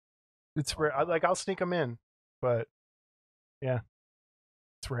 It's rare. I'll sneak them in, but yeah,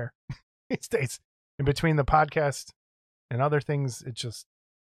 it's rare these days. In between the podcast and other things, it just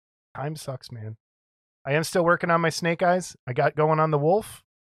time sucks, man. I am still working on my Snake Eyes. I got going on the Wolf,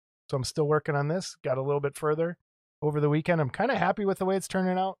 so I'm still working on this. Got a little bit further over the weekend. I'm kind of happy with the way it's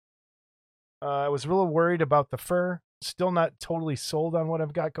turning out. I was real worried about the fur. Still not totally sold on what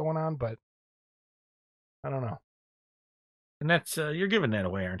I've got going on, but I don't know. And that's you're giving that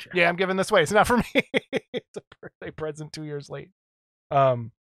away, aren't you? Yeah, I'm giving this away. It's not for me. It's a birthday present 2 years late. To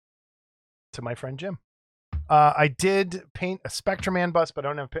my friend Jim. I did paint a Spectreman bus, but I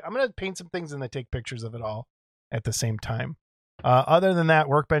don't have. I'm going to paint some things and then take pictures of it all at the same time. Other than that,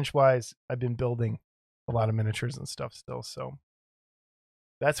 workbench wise, I've been building a lot of miniatures and stuff still. So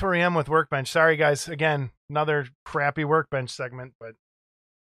that's where I am with workbench. Sorry guys, again, another crappy workbench segment, but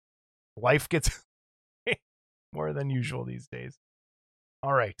life gets more than usual these days.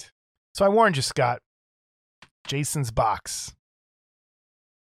 All right. So I warned you, Scott. Jason's box.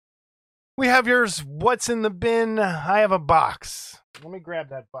 We have yours. What's in the bin? I have a box. Let me grab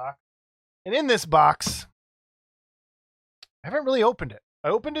that box. And in this box, I haven't really opened it. I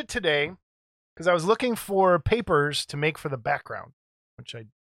opened it today because I was looking for papers to make for the background, which I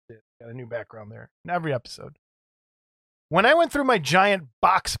did. Got a new background there in every episode. When I went through my giant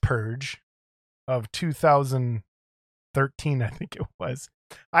box purge of 2013, I think it was,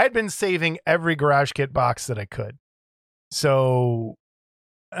 I had been saving every Garage Kit box that I could. So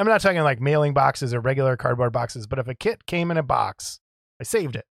I'm not talking like mailing boxes or regular cardboard boxes, but if a kit came in a box, I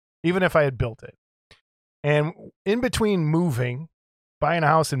saved it, even if I had built it. And in between buying a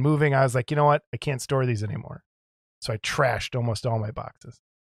house and moving, I was like, you know what? I can't store these anymore. So I trashed almost all my boxes.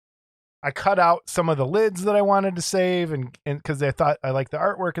 I cut out some of the lids that I wanted to save and because I thought I liked the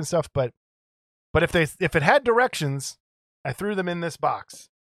artwork and stuff, but if it had directions, I threw them in this box.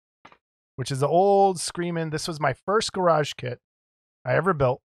 which is the old Screamin'. This was my first garage kit I ever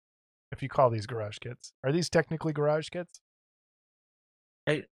built, if you call these garage kits. Are these technically garage kits?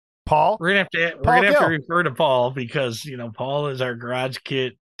 Hey, Paul? we're gonna have to refer to Paul because Paul is our garage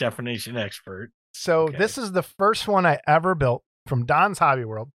kit definition expert. So this is the first one I ever built from Don's Hobby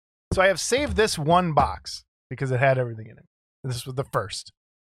World. So I have saved this one box because it had everything in it. This was the first.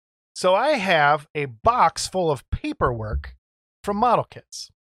 So I have a box full of paperwork from model kits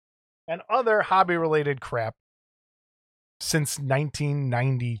and other hobby-related crap since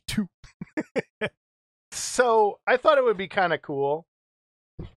 1992. So I thought it would be kind of cool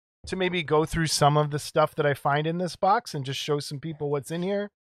to maybe go through some of the stuff that I find in this box and just show some people what's in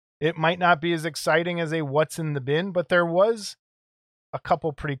here. It might not be as exciting as a what's in the bin, but there was a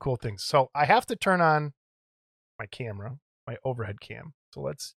couple pretty cool things. So I have to turn on my camera, my overhead cam. So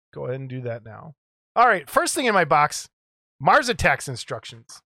let's go ahead and do that now. All right, first thing in my box, Mars Attacks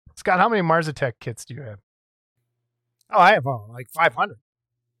instructions. Scott, how many Mars Attack kits do you have? Oh, I have like 500.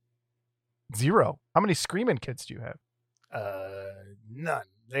 0. How many Screamin' kits do you have? None.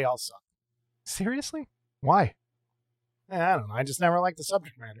 They all suck. Seriously? Why? I don't know. I just never liked the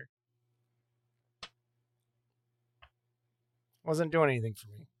subject matter. Wasn't doing anything for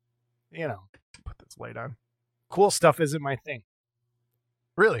me. Put this light on. Cool stuff isn't my thing.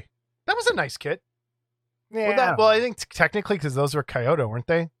 Really? That was a nice kit. Yeah. Well, I think technically because those were Kyoto, weren't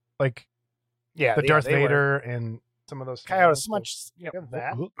they? Like, yeah, the Darth Vader and some of those. Kyoto, so much. We have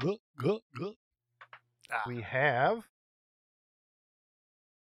that. Ah. We have.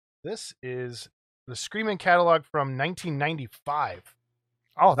 This is the Screamin' catalog from 1995.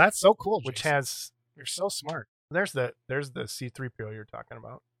 Oh, that's so cool. Which Jason. has. You're so smart. There's the C-3PO you're talking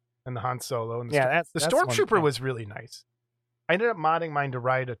about, and the Han Solo, and the the Stormtrooper was really nice. I ended up modding mine to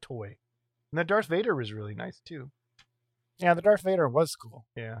ride a toy, and the Darth Vader was really nice too. Yeah, the Darth Vader was cool.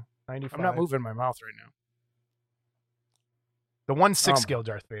 Yeah, 95. I'm not moving my mouth right now. The 1/6 scale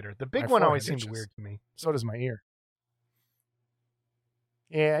Darth Vader. The big one always seemed weird to me. So does my ear.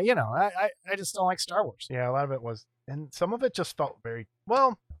 Yeah, I just don't like Star Wars. Yeah, a lot of it was, and some of it just felt very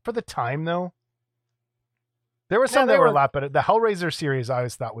well for the time though. There were some that were a lot better. The Hellraiser series I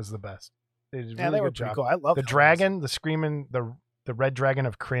always thought was the best. They did they were pretty cool. I love the dragon, the Screamin', the red dragon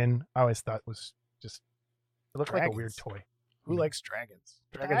of Krynn. I always thought was just it looked like a weird toy. Who likes dragons?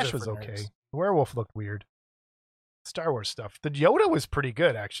 Ash was okay. The werewolf looked weird. Star Wars stuff. The Yoda was pretty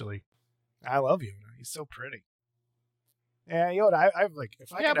good actually. I love Yoda. He's so pretty. Yeah, Yoda. I've like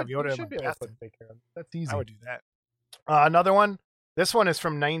if I could have Yoda in my bathtub, that's easy. I would do that. Another one. This one is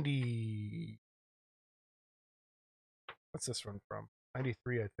from 90. What's this one from?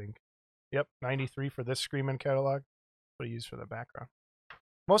 93, I think. Yep, 93 for this Screamin' catalog. What I use for the background.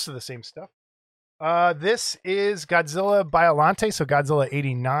 Most of the same stuff. This is Godzilla Biollante, so Godzilla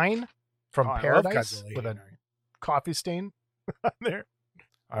 89 from Paradise with a coffee stain on there.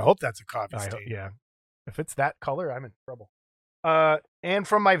 I hope that's a coffee stain. Yeah. If it's that color, I'm in trouble. And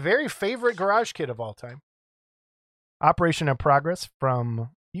from my very favorite garage kit of all time, Operation of Progress from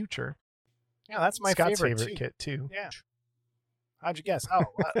Future. Yeah, that's my Scott's favorite kit too. Yeah. How'd you guess? Oh,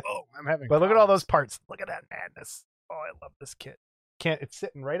 I'm having. But look at all those parts. Look at that madness. Oh, I love this kit. It's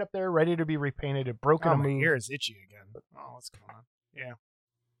sitting right up there, ready to be repainted. It broke in a my move. ear is itchy again. Oh, what's going on? Yeah,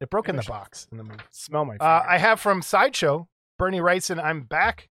 it broke in the box in the move. Smell my. I have from Sideshow, Bernie Wrightson. I'm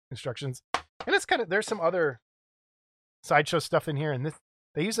back instructions, and it's kind of there's some other Sideshow stuff in here, and this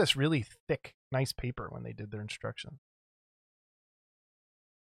they use this really thick, nice paper when they did their instructions.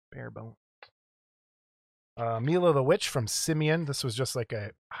 Bare bone. Mila the Witch from Simeon. This was just like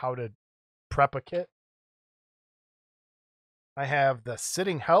a how to prep a kit. I have the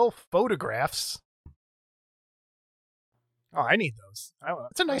Sitting Hell photographs. Oh, I need those.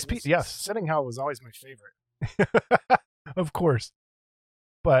 It's a nice piece. Yes. Sitting Hell was always my favorite. Of course.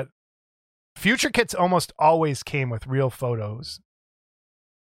 But Future kits almost always came with real photos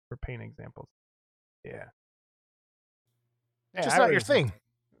for paint examples. Yeah. Just not your thing.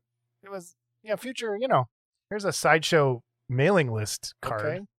 It was, Future, Here's a Sideshow mailing list card.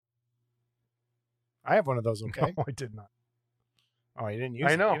 Okay. I have one of those, okay? No, I did not. Oh, you didn't use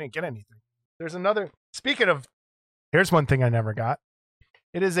it? I know. You didn't get anything. There's another. Speaking of, here's one thing I never got.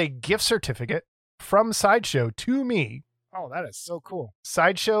 It is a gift certificate from Sideshow to me. Oh, that is so cool.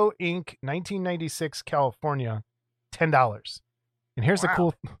 Sideshow Inc. 1996, California, $10. And here's the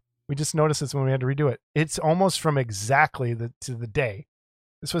cool. We just noticed this when we had to redo it. It's almost from exactly to the day.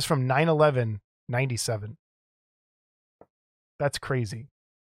 This was from 9/11/97. That's crazy.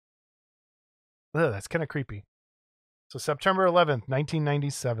 Ugh, that's kind of creepy. So September 11th,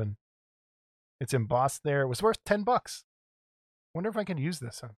 1997. It's embossed there. It was worth $10. Wonder if I can use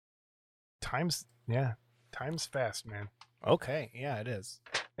this. time's fast, man. Okay, yeah, it is.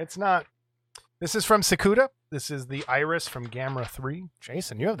 It's not. This is from Sakuda. This is the Iris from Gamera 3.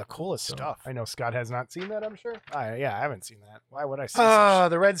 Jason, you have the coolest So, stuff. I know Scott has not seen that, I'm sure. Yeah, I haven't seen that. Why would I see such?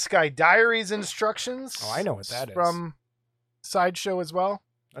 The Red Sky Diaries instructions. Oh, I know what that is. From Sideshow as well.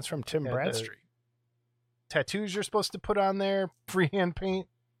 That's from Tim Yeah, Bradstreet. Tattoos you're supposed to put on there. Freehand paint.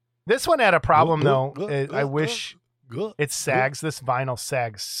 This one had a problem, though. I wish it sags. This vinyl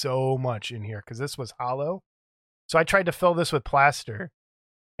sags so much in here because this was hollow. So I tried to fill this with plaster.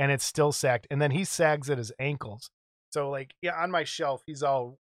 And it's still sagged. And then he sags at his ankles. So, like, yeah, on my shelf, he's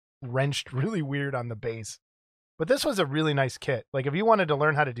all wrenched really weird on the base. But this was a really nice kit. Like, if you wanted to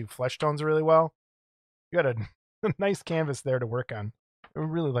learn how to do flesh tones really well, you got a nice canvas there to work on. I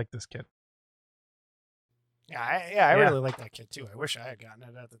really like this kit. I really like that kit, too. I wish I had gotten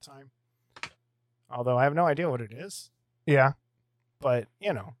it at the time. Although I have no idea what it is. Yeah. But,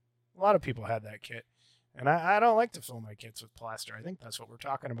 a lot of people had that kit. And I don't like to fill my kits with plaster. I think that's what we're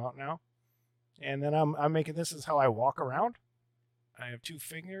talking about now. And then I'm making this is how I walk around. I have 2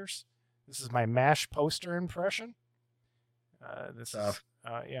 fingers. This is my MASH poster impression. We're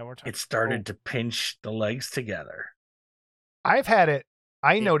talking. It started to pinch the legs together. I've had it.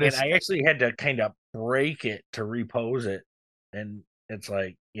 I noticed. And I actually had to kind of break it to repose it. And it's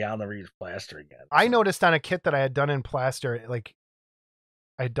like, I'll never use plaster again. I noticed on a kit that I had done in plaster, like,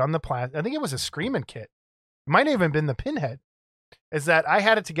 I had done the plaster. I think it was a Screamin' kit. It might have even been the Pinhead. Is that I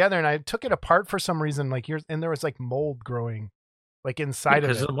had it together and I took it apart for some reason, like and there was like mold growing, like inside of it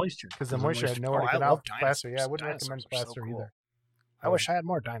because of the moisture. Because the moisture had nowhere to get out. Plaster, yeah, I wouldn't recommend plaster either. I wish I had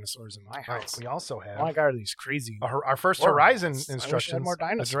more dinosaurs in my house. We also have. Oh my God, are these crazy? Our first Horizon I instructions. had more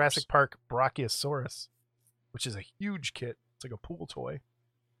dinosaurs. A Jurassic Park Brachiosaurus, which is a huge kit. It's like a pool toy.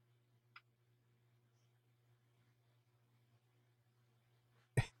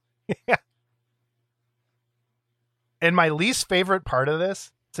 Yeah. And my least favorite part of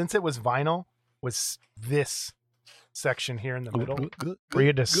this, since it was vinyl, was this section here in the middle, where you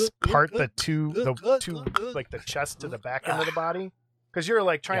had to part the two, like the chest to the back end of the body, because you're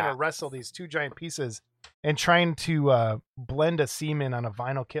like trying to wrestle these 2 giant pieces and trying to blend a seam in on a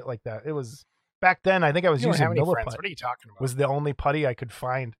vinyl kit like that. It was back then. I think I was using Milliput. What are you talking about? Was the only putty I could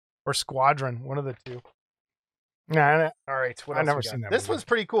find, or Squadron, one of the 2. Nah, all right. I've never seen that. This was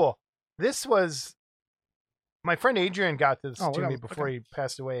pretty cool. This was my friend Adrian got this to me before he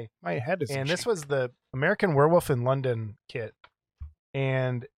passed away. My head is. And this was the American Werewolf in London kit,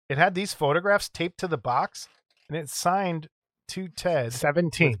 and it had these photographs taped to the box, and it's signed to Ted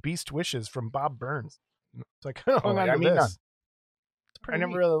 17 with Beast Wishes from Bob Burns. It's like, this. I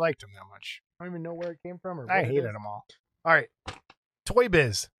never really liked him that much. I don't even know where it came from. Or I hated them all. All right, Toy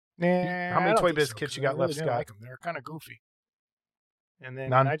Biz. Nah, how many Toy Biz kits you got left, Scott? Like them. They're kind of goofy. And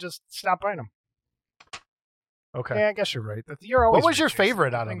then None? I just stopped buying them. Okay. Yeah, I guess you're right. You're always. What was your Jason.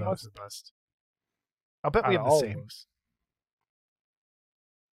 favorite out of those? those? The best. I'll bet we have the same.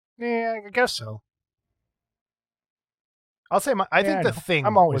 Yeah, I guess so. I'll say I think the Thing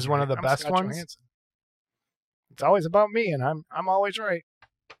was one of the best Scott ones. Johansson. It's always about me, and I'm always right.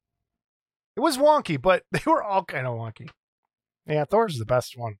 It was wonky, but they were all kind of wonky. Yeah, Thor's the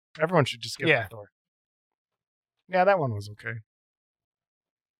best one. Everyone should just give it to Thor. Yeah, that one was okay.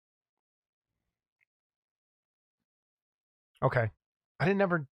 Okay. I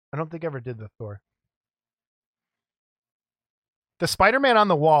don't think I ever did the Thor. The Spider-Man on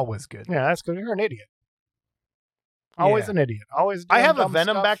the wall was good. Yeah, that's good. You're an idiot. Always an idiot. Always. I have a dumb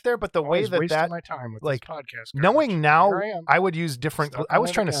Venom stuff. back there, but the way that my time with like this podcast. knowing now, Here I am. I would use different. Stuck I on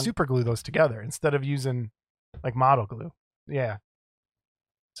was it trying to again. super glue those together instead of using like model glue. Yeah.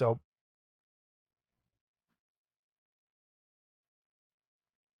 So.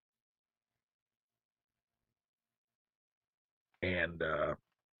 And it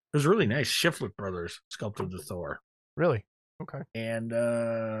was really nice. Shiflett Brothers sculpted the Thor. Really? Okay. And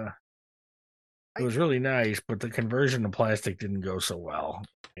it was really nice, but the conversion to plastic didn't go so well.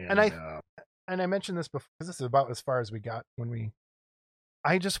 And I mentioned this before because this is about as far as we got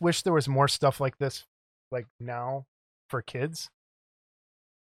I just wish there was more stuff like this, like now for kids,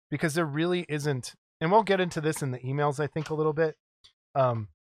 because there really isn't. And we'll get into this in the emails, I think, a little bit.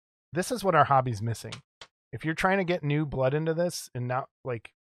 This is what our hobby's missing. If you're trying to get new blood into this and not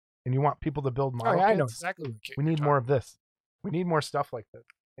like, and you want people to build model kits, I know exactly what we need more of this. We need more stuff like this.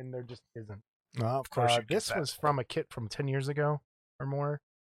 And there just isn't. No, of course. This was from a kit from 10 years ago or more,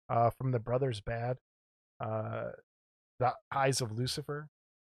 from the Brothers Bad, The Eyes of Lucifer.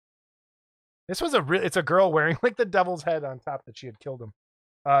 This was it's a girl wearing like the devil's head on top that she had killed him.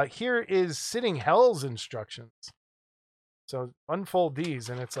 Here is Sitting Hell's instructions. So unfold these,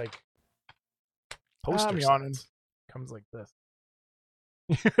 and it's like poster I'm yawning. size. Comes like this.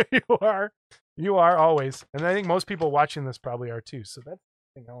 You are always, and I think most people watching this probably are too. So that's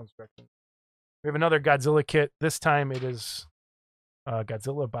the thing I'll instruction. We have another Godzilla kit. This time it is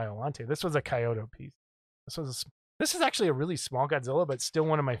Godzilla Biollante. This was a Kyoto piece. This is actually a really small Godzilla, but still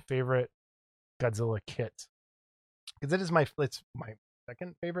one of my favorite Godzilla kits because it's my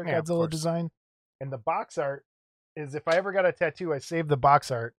second favorite Godzilla design. And the box art is, if I ever got a tattoo, I save the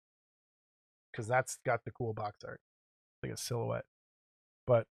box art because that's got the cool box art, like a silhouette.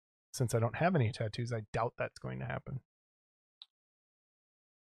 But since I don't have any tattoos, I doubt that's going to happen.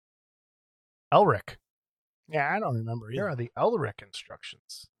 Elric. Yeah, I don't remember either. Here are the Elric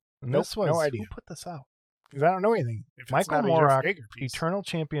instructions. And Nope, this was, no idea. Who put this out? Because I don't know anything. If it's Michael not a Morak, figure piece. Eternal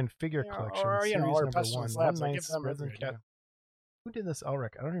Champion Figure Yeah, Collection, or, series or number Pestilence 1. Labs. I One give Nice them Resin every Cat. idea. Who did this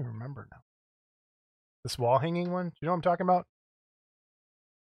Elric? I don't even remember now. This wall hanging one? Do you know what I'm talking about?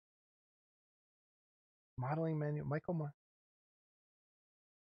 Modeling manual. Michael Moore.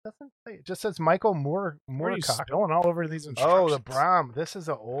 Doesn't say. It just says Michael Moore. What are you Moorcock. spilling all over these instructions? Oh, the Brahm. This is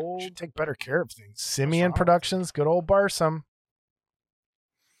an You old should take better care of things. Simeon What's wrong? Productions. Good old Barsum.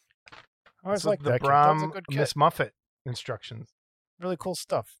 I always This like was that the kit. That was a Brahm good kit. Miss Muffet instructions. Really cool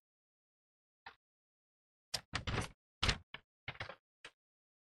stuff.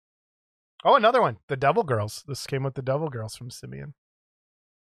 Oh, another one. The Devil Girls. This came with the Devil Girls from Simeon.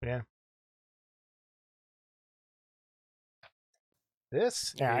 Yeah.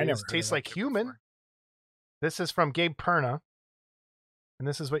 This I never heard of tastes that like kit human. before. This is from Gabe Perna. And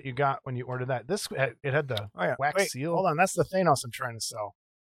this is what you got when you ordered that. This it had the Oh yeah. wax Wait, seal. hold on. That's the Thanos I'm trying to sell.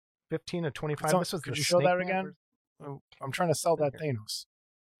 15 to 25. So, This was could the you show that Snake Man again? version. Oh, I'm trying to sell that Thanos.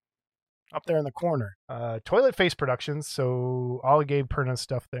 Up there in the corner. Toilet Face Productions. So all Gabe Perna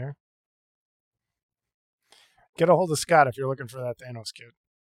stuff there. Get a hold of Scott if you're looking for that Thanos kit.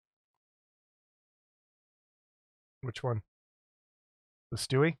 Which one? The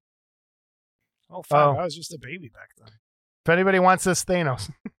Stewie? Oh, fine. Oh. I was just a baby back then. If anybody wants this Thanos,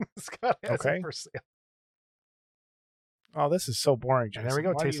 Scott has Okay. it for sale. Oh, this is so boring, Jason. And there we go.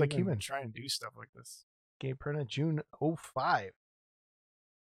 Why do Tastes you like even human. Try and do stuff like this. Gabe Perna, June 05. It's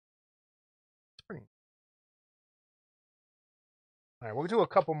pretty. All right, we'll do a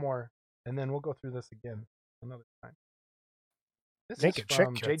couple more, and then we'll go through this again another time. This Naked is Chick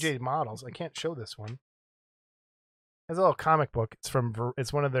from kits. JJ Models. I can't show this one. It's a little comic book.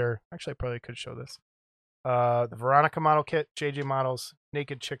 It's one of their. Actually, I probably could show this. The Veronica model kit, JJ Models,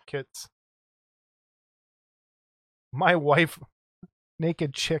 Naked Chick kits. My wife,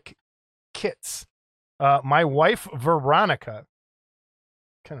 Naked Chick kits. My wife Veronica.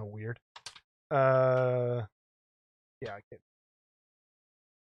 Kind of weird. Yeah, I can't.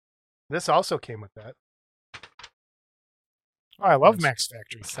 This also came with that. Oh, I love Yes. Max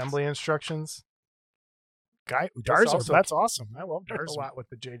Factory. Assembly instructions. Guy This Darzo. also- That's awesome. I love There's Darzo. a lot with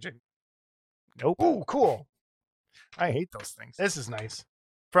the JJ. Nope. Ooh, cool. I hate those things. This is nice.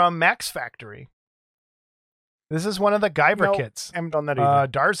 From Max Factory. This is one of the Guyver Nope. kits. I haven't done that either.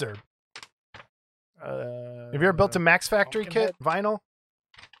 Darzer. Have you ever built a Max Factory kit vinyl?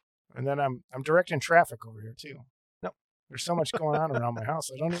 And then I'm directing traffic over here too. Nope. There's so much going on around my house.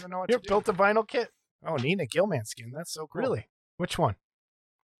 I don't even know what You to ever do. built a vinyl kit? Oh, Nina Gilman skin. That's so cool. Really? Which one?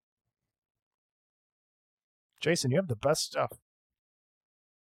 Jason, you have the best stuff.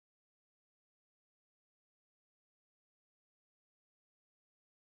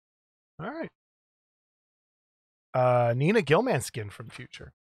 All right. Nina Gilman skin from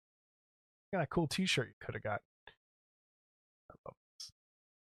Future. Got a cool T-shirt you could have got. I love this.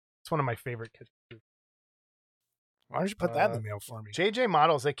 It's one of my favorite kits. Why don't you put that in the mail for me? JJ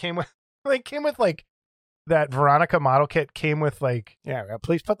Models. They came with like that Veronica model kit came with like Yeah,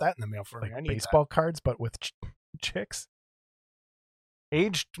 please put that in the mail for me. I need baseball cards, but with chicks.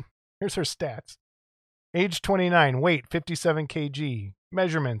 Aged. Here's her stats. Age 29, weight 57 kg,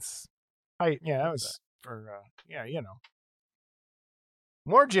 measurements, height. That. Yeah, that was for you know.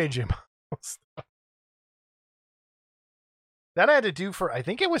 More JJ Models stuff. That I had to do for, I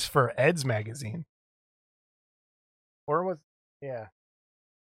think it was for Ed's magazine. Or was, yeah.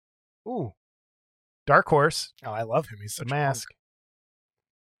 Ooh. Dark Horse, Oh, I love him. He's the such a mask. punk.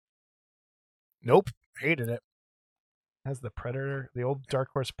 Nope, hated it Has the Predator, the old Dark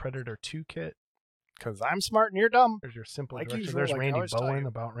Horse Predator 2 kit. because I'm smart and you're dumb. There's your simple Like direction. usual, There's like I Randy always tell Bowen, you.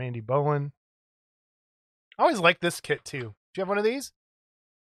 about Randy Bowen. I always like this kit too. Do you have one of these?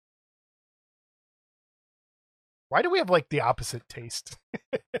 Why do we have like the opposite taste?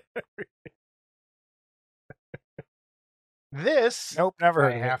 This Nope, never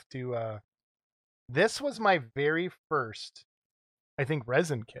heard I of it. have to this was my very first I think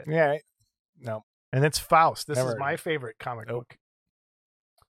resin kit. Yeah, no. And it's Faust. This Never is heard my of it. favorite comic Nope. book.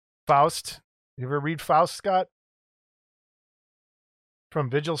 Faust. You ever read Faust, Scott? From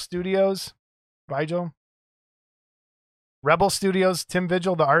Vigil Studios? Vigil? Rebel Studios, Tim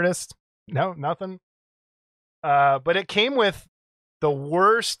Vigil, the artist? No, nothing. But it came with the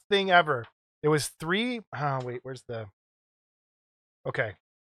worst thing ever. It was 3. Oh, wait, where's the. Okay.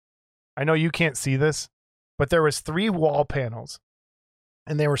 I know you can't see this, but there was 3 wall panels,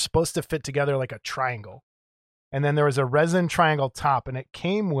 and they were supposed to fit together like a triangle. And then there was a resin triangle top, and it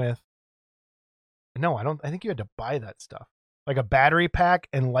came with. No, I think you had to buy that stuff. Like a battery pack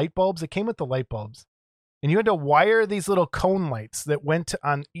and light bulbs. It came with the light bulbs. And you had to wire these little cone lights that went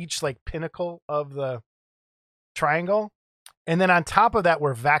on each like pinnacle of the triangle. And then on top of that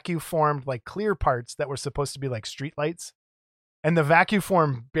were vacuum formed like clear parts that were supposed to be like street lights. And the vacuum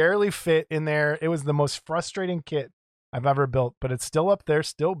form barely fit in there. It was the most frustrating kit I've ever built, but it's still up there,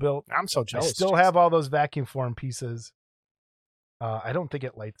 still built. I'm so I jealous. still have all those vacuum form pieces. I don't think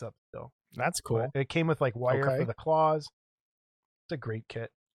it lights up still. That's cool. But it came with like wire Okay. for the claws. It's a great kit.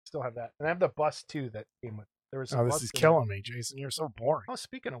 Still have that. And I have the bus too that came with. There was some Oh, this bus is in killing me, Jason. You're so boring. there. Oh,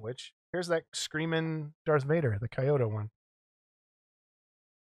 speaking of which, here's that screaming Darth Vader, the Kyoto one.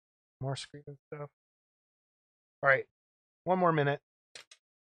 More screaming stuff. All right. One more minute.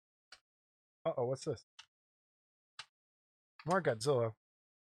 Uh-oh, what's this? More Godzilla.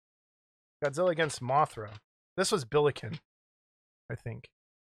 Godzilla against Mothra. This was Billiken, I think.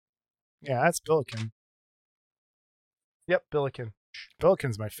 Yeah, that's Billiken. Yep, Billiken.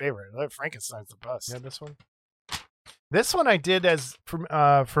 Billiken's my favorite. Frankenstein's the best. Yeah, this one. This one I did as from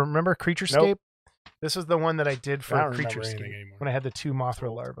remember Creaturescape? Nope. This was the one that I did I for don't remember Creaturescape anything anymore. when I had the 2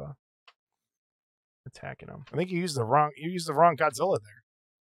 Mothra larvae attacking them. I think you used the wrong Godzilla there.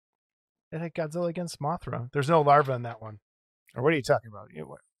 It had Godzilla against Mothra. There's no larva in that one. Or what are you talking about?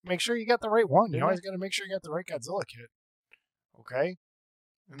 Make sure you got the right one. You Didn't always got to make sure you got the right Godzilla kit. Okay?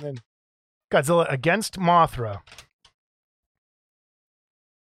 And then Godzilla against Mothra.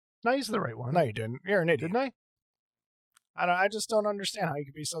 No, I used the right one. no, you didn't. You're an idiot. Didn't I? I just don't understand how you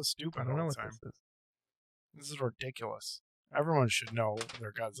could be so stupid I don't all know the what time. this is. This is ridiculous. Everyone should know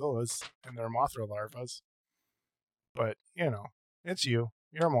their Godzillas and their Mothra larvas. But, it's you.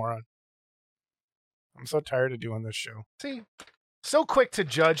 You're a moron. I'm so tired of doing this show. See? So quick to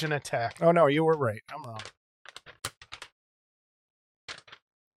judge and attack. Oh, no, you were right. I'm wrong.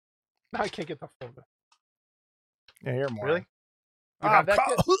 Now I can't get the folder. Yeah, you're a moron. Really? You have that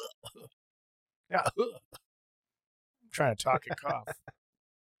kit? Yeah. I'm trying to talk and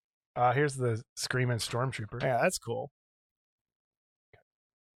cough. Here's the Screaming Stormtrooper. Yeah, that's cool.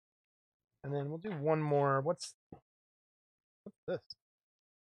 And then we'll do one more. What's this?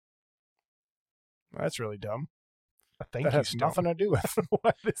 That's really dumb. A thank That you has stone. nothing to do with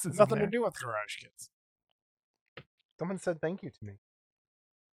What? This is nothing in to there. do with garage kits. Someone said thank you to me.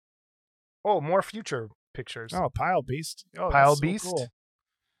 Oh, more future pictures. Oh, Pile Beast. Oh, that's Pile so Beast? cool.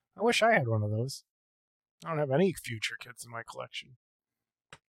 I wish I had one of those. I don't have any future kits in my collection.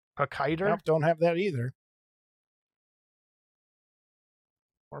 Pakaider. Nope, don't have that either.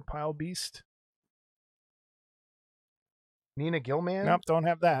 More Pile Beast. Nina Gilman. Nope, don't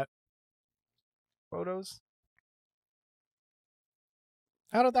have that. Photos.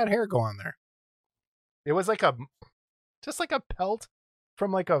 How did that hair go on there? It was like just like a pelt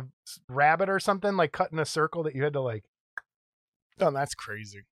from like a rabbit or something, like cut in a circle that you had to like. Oh, that's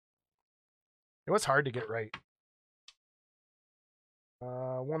crazy. It was hard to get right.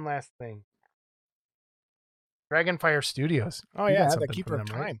 One last thing. Dragonfire Studios. Oh, You yeah, got I had the something Keeper from of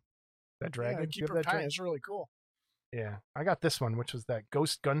them, right? Time. That dragon. Yeah, the Do you have Keeper of that Time dra- is really cool. Yeah, I got this one, which was that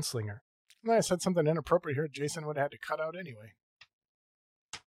Ghost Gunslinger. And I said something inappropriate here. Jason would have had to cut out anyway.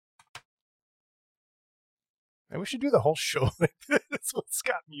 And we should do the whole show like this. That's what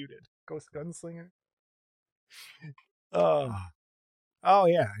Scott muted. Ghost Gunslinger. Oh,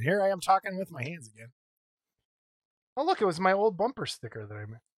 yeah. Here I am talking with my hands again. Oh, look, it was my old bumper sticker that I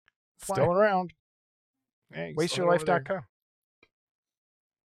made. Why? Still around. Yeah, you can still go over there. WasteYourLife.com.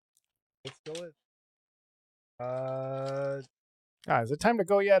 It still is. Is it time to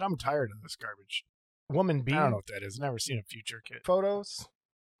go yet? I'm tired of this garbage. Woman Bee I don't know what that is. Never seen a future kit. photos.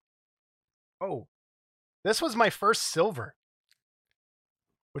 Oh, this was my first silver,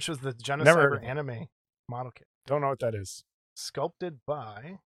 which was the Never heard Genocyber of it. anime model kit, Don't know what that is. sculpted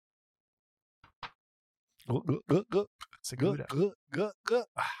by Good. Seguda.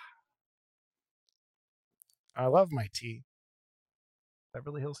 I love my tea.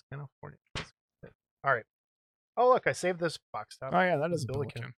 Beverly Hills, California. All right. Oh, look, I saved this box top. Oh, yeah, that is a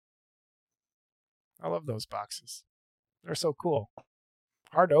Billiken. Billiken. I love those boxes. They're so cool.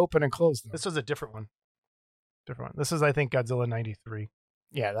 Hard to open and close, though. This was a different one. This is, I think, Godzilla 93.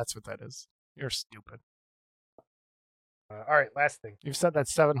 Yeah, that's what that is. You're stupid. All right, last thing You've said that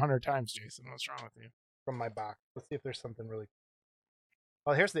 700 times, Jason. What's wrong with you? from my box. Let's see if there's something really.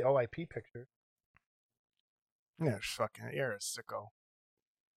 Oh, here's the OIP picture. You're a sicko.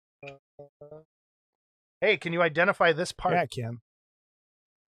 Hey, can you identify this part? Yeah, I can.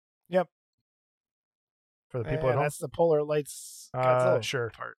 For the people at home? That's the Polar Lights Godzilla Sure.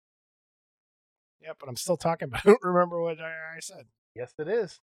 part. Yeah, but I'm still talking about. I don't remember what I said. Yes, it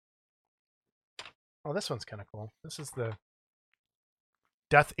is. Oh, this one's kind of cool. This is the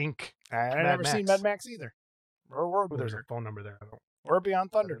Death Inc. I've Mad never seen Max. Mad Max either. Or World Ooh, there's a War. phone number there. Or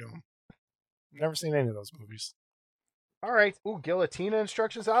Beyond Thunderdome. Never seen any of those movies. All right. Ooh, Guillotina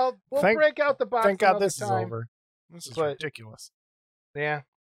instructions. We'll Thank- break out the box. Thank God another this is time. over. This is But- ridiculous. Yeah,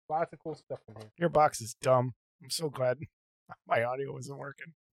 lots of cool stuff in here. Your box is dumb. I'm so glad my audio isn't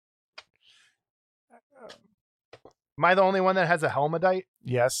working. Am I the only one that has a Helmadite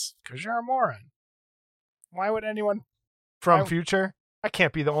Yes, because you're a moron. Why would anyone? from Why- Future? I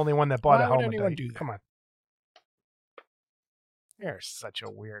can't be the only one that bought Why a would Helmadite. anyone do that? Come on. You're such a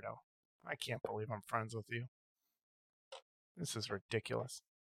weirdo. I can't believe I'm friends with you. This is ridiculous.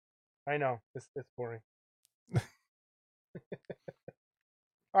 I know. It's boring.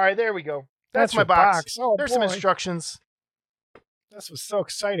 All right, there we go. That's my your box. Oh, There's boy. some instructions. This was so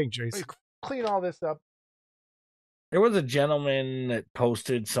exciting, Jason. Clean all this up. There was a gentleman that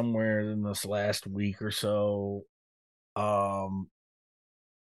posted somewhere in this last week or so, and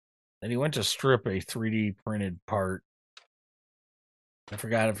he went to strip a 3D printed part. I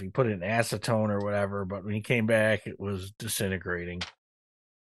forgot if he put it in acetone or whatever, but when he came back, it was disintegrating.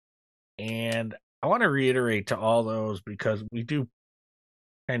 And I want to reiterate to all those, because we do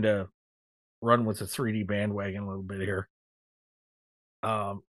kind of run with the 3D bandwagon a little bit here.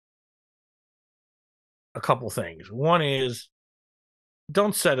 A couple things. One is,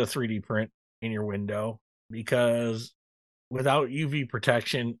 don't set a 3D print in your window, because without UV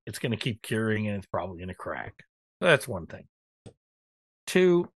protection, it's going to keep curing and it's probably going to crack. So that's one thing.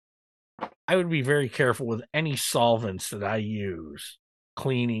 Two, I would be very careful with any solvents that I use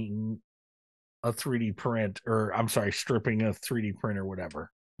cleaning a 3D print, or I'm sorry, stripping a 3D print or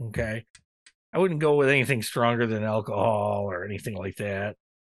whatever. Okay. I wouldn't go with anything stronger than alcohol or anything like that.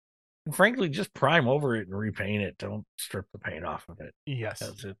 And frankly, just prime over it and repaint it. Don't strip the paint off of it. Yes.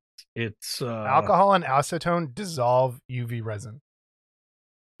 Because it's Alcohol and acetone dissolve UV resin.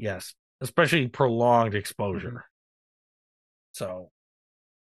 Yes, especially prolonged exposure. So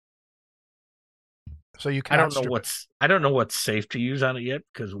you I can. don't know what's safe to use on it yet,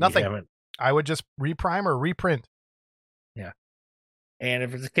 because we Nothing. haven't. I would just reprime or reprint. And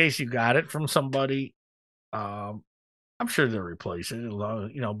if it's the case you got it from somebody, I'm sure they'll replace it.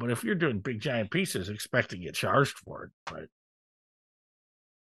 But if you're doing big giant pieces, expect to get charged for it. But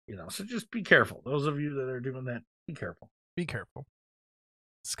so just be careful. Those of you that are doing that, be careful. Be careful.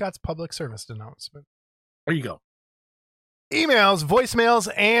 Scott's public service announcement. There you go. Emails,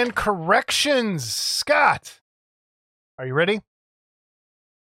 voicemails, and corrections. Scott, are you ready?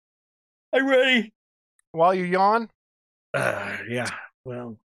 I'm ready. While you yawn? Yeah.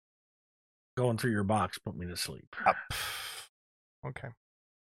 Well, going through your box put me to sleep. Okay.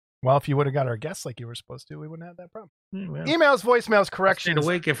 Well, if you would have got our guests like you were supposed to, we wouldn't have that problem. Well, Emails, voicemails, stayed corrections.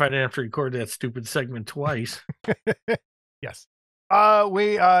 awake if I didn't have to record that stupid segment twice. Yes.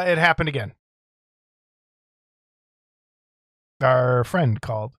 It happened again. Our friend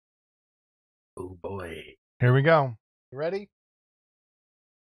called. Oh boy. Here we go. You ready?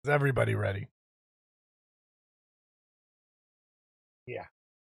 Is everybody ready? Yeah.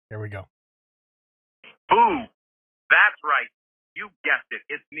 Here we go. Boom. That's right. You guessed it.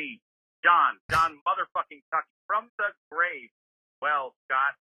 It's me, John motherfucking Tucky from the grave. Well,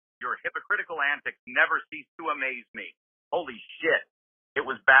 Scott, your hypocritical antics never cease to amaze me. Holy shit. It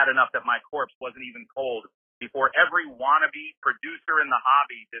was bad enough that my corpse wasn't even cold before every wannabe producer in the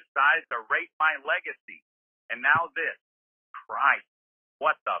hobby decides to rape my legacy. And now this. Christ.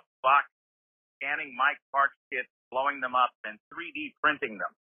 What the fuck? Scanning Mike Park's kits, blowing them up, and 3D printing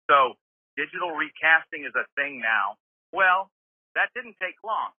them. So, digital recasting is a thing now. Well, that didn't take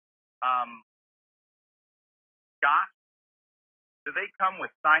long. Scott, do they come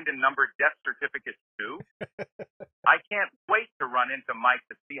with signed and numbered death certificates too? I can't wait to run into Mike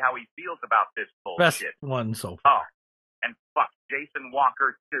to see how he feels about this Best bullshit. one so Oh, far. and fuck Jason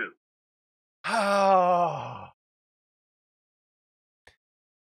Walker too. Oh.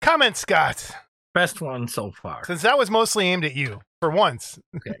 Comment, Scott. Best one so far. Since that was mostly aimed at you, for once.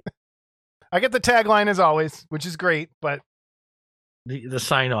 Okay. I get the tagline as always, which is great, but the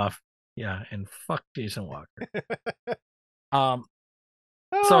sign off. Yeah, and fuck Jason Walker.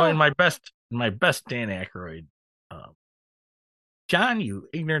 So in my best Dan Aykroyd, John, you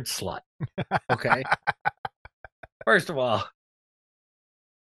ignorant slut. Okay. First of all,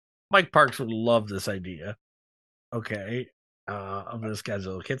 Mike Parks would love this idea. Okay. Of this guy's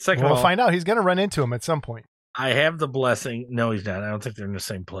little kid. Second we'll of all, find out. He's going to run into him at some point. I have the blessing. No, he's not. I don't think they're in the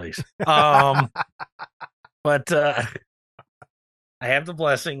same place. But I have the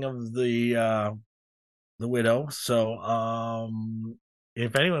blessing of the widow. So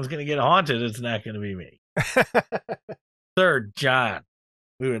if anyone's going to get haunted, it's not going to be me. Third, John,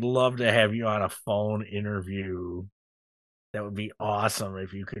 we would love to have you on a phone interview. That would be awesome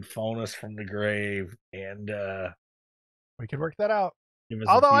if you could phone us from the grave and we could work that out. give us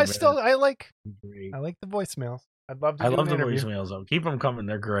Although a I few still minutes. I like the voicemails. I'd love to. I do love an the interview. voicemails though. Keep them coming.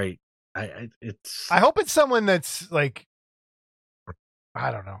 They're great. I hope it's someone that's like,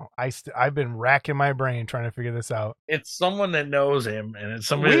 I don't know. I've been racking my brain trying to figure this out. It's someone that knows him, and it's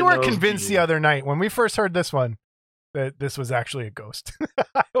somebody. We that were knows convinced you. the other night when we first heard this one that this was actually a ghost.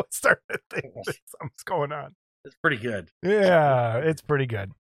 I was starting to think that something's going on. It's pretty good. Yeah, it's pretty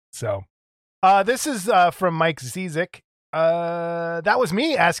good. So, this is from Mike Zizik. That was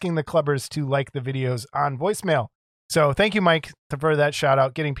me asking the clubbers to like the videos on voicemail. So thank you, Mike, for that shout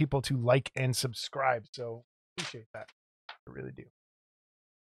out, getting people to like and subscribe. So appreciate that. I really do.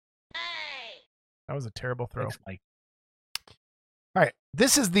 That was a terrible throw. Thanks, Mike. All right.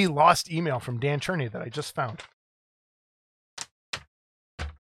 This is the lost email from Dan Cherney that I just found.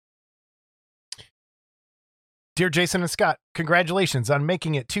 Dear Jason and Scott, congratulations on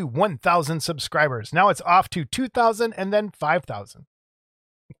making it to 1,000 subscribers. Now it's off to 2,000 and then 5,000.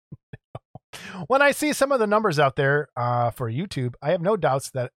 When I see some of the numbers out there for YouTube, I have no doubts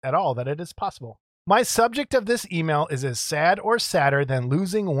that at all that it is possible. My subject of this email is as sad or sadder than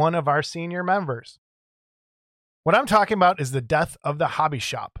losing one of our senior members. What I'm talking about is the death of the hobby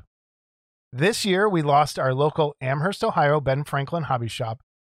shop. This year, we lost our local Amherst, Ohio, Ben Franklin hobby shop,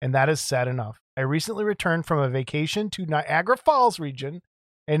 and that is sad enough. I recently returned from a vacation to Niagara Falls region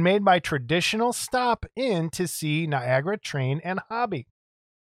and made my traditional stop in to see Niagara Train and Hobby.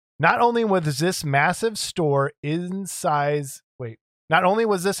 Not only was this a massive store in size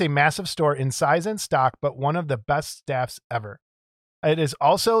and stock, but one of the best staffs ever. It is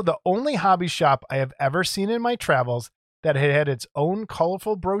also the only hobby shop I have ever seen in my travels that had its own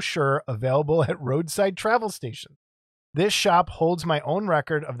colorful brochure available at roadside travel stations. This shop holds my own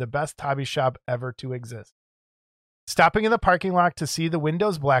record of the best hobby shop ever to exist. Stopping in the parking lot to see the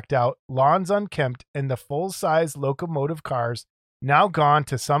windows blacked out, lawns unkempt, and the full-size locomotive cars now gone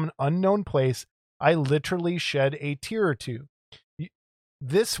to some unknown place, I literally shed a tear or two.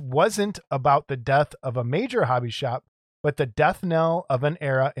 This wasn't about the death of a major hobby shop, but the death knell of an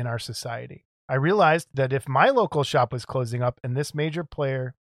era in our society. I realized that if my local shop was closing up and this major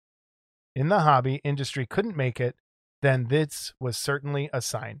player in the hobby industry couldn't make it, then this was certainly a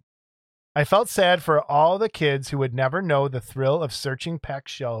sign. I felt sad for all the kids who would never know the thrill of searching packed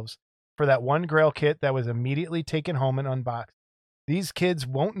shelves for that one Grail kit that was immediately taken home and unboxed. These kids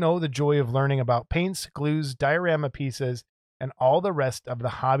won't know the joy of learning about paints, glues, diorama pieces, and all the rest of the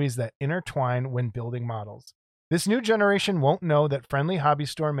hobbies that intertwine when building models. This new generation won't know that friendly hobby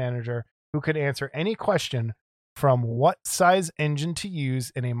store manager who could answer any question from what size engine to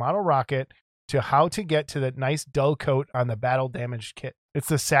use in a model rocket to how to get to that nice dull coat on the battle damaged kit. It's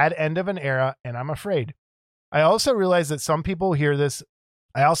the sad end of an era, and I'm afraid. I also realize that some people hear this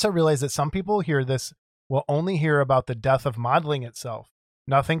will only hear about the death of modeling itself.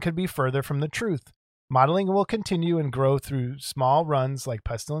 Nothing could be further from the truth. Modeling will continue and grow through small runs like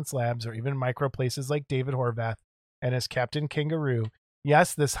Pestilence Labs or even micro places like David Horvath and his Captain Kangaroo.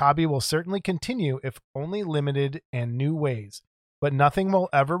 Yes, this hobby will certainly continue, if only limited and new ways, but nothing will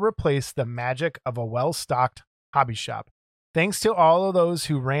ever replace the magic of a well-stocked hobby shop. Thanks to all of those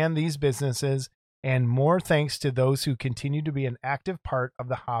who ran these businesses, and more thanks to those who continue to be an active part of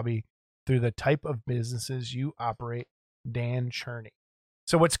the hobby through the type of businesses you operate. Dan Cherney.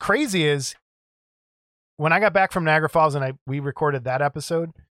 So what's crazy is when I got back from Niagara Falls and we recorded that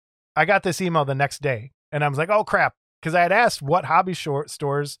episode, I got this email the next day and I was like, oh crap. Because I had asked what hobby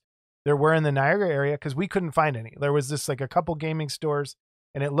stores there were in the Niagara area because we couldn't find any. There was just like a couple gaming stores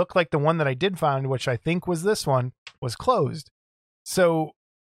and it looked like the one that I did find, which I think was this one, was closed. So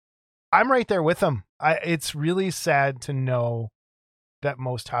I'm right there with them. It's really sad to know that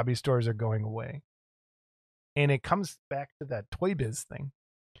most hobby stores are going away. And it comes back to that Toy Biz thing.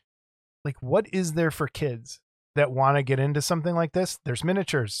 Like, what is there for kids that want to get into something like this? There's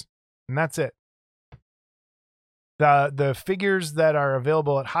miniatures, and that's it. The figures that are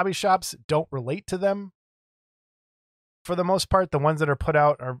available at hobby shops don't relate to them. For the most part, the ones that are put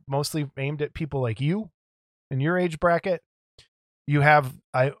out are mostly aimed at people like you in your age bracket. You have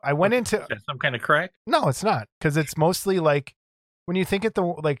I went into some kind of crack. No, it's not, because it's mostly like when you think at the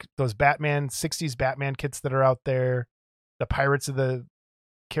like those Batman 60s Batman kits that are out there, the Pirates of the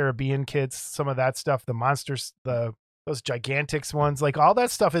Caribbean kits, some of that stuff, the monsters, those Gigantics ones, like all that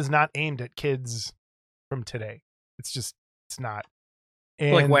stuff is not aimed at kids from today. It's not.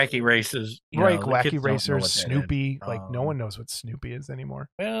 And Like Wacky Races, right? the Wacky kids don't know Racers, what that is. Snoopy. Like no one knows what Snoopy is anymore.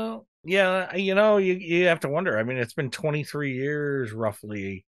 Well, yeah, you have to wonder. I mean, it's been 23 years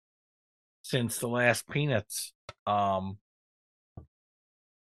roughly since the last Peanuts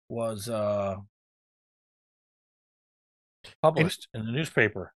was published in the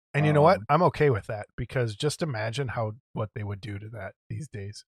newspaper. And you know what? I'm okay with that, because just imagine what they would do to that these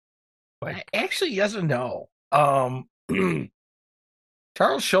days. Like, Actually, yes and no.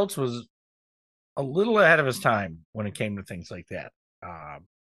 Charles Schultz was a little ahead of his time when it came to things like that.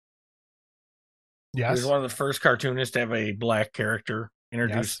 He yes, was one of the first cartoonists to have a black character,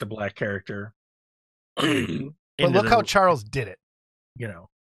 introduced the black character. but look how Charles did it.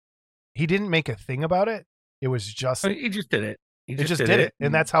 He didn't make a thing about it. It was just he just did it. He just did it,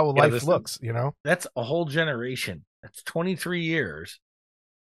 and that's how life looks. That's a whole generation. That's 23 years.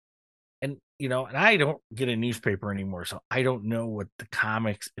 And and I don't get a newspaper anymore, so I don't know what the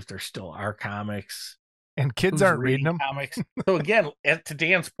comics, if there still are comics. And kids aren't reading them. Comics. So again, to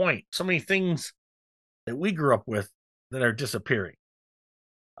Dan's point, so many things that we grew up with that are disappearing.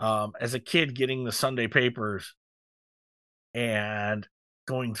 As a kid, getting the Sunday papers and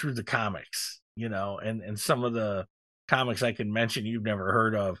going through the comics, and some of the comics I can mention you've never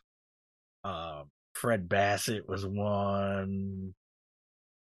heard of. Fred Bassett was one.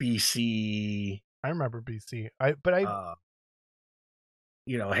 BC. I remember BC.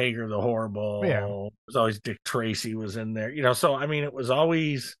 Hager the Horrible. Yeah. It was always Dick Tracy was in there. So I mean, it was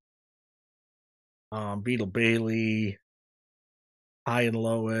always Beetle Bailey, High and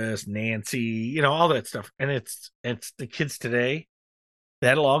Lois, Nancy, all that stuff. And it's the kids today,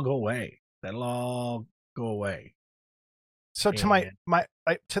 that'll all go away. So to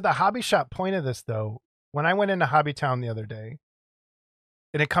to the hobby shop point of this though, when I went into Hobbytown the other day,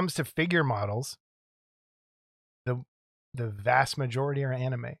 and it comes to figure models, the vast majority are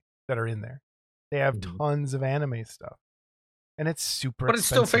anime that are in there. They have tons of anime stuff, and it's super expensive. But it's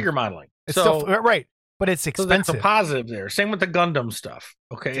still figure modeling. It's still right, but it's expensive. So that's a positive there. Same with the Gundam stuff.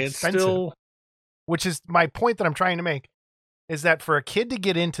 Okay, it's still, which is my point that I'm trying to make, is that for a kid to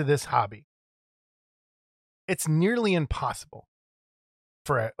get into this hobby, it's nearly impossible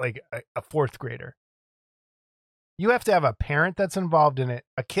for a fourth grader. You have to have a parent that's involved in it.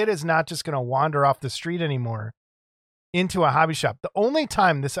 A kid is not just going to wander off the street anymore into a hobby shop. The only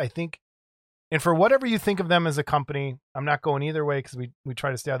time this, I think, and for whatever you think of them as a company, I'm not going either way because we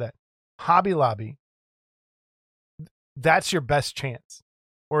try to stay out of that. Hobby Lobby, that's your best chance.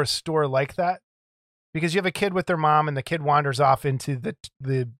 Or a store like that. Because you have a kid with their mom and the kid wanders off into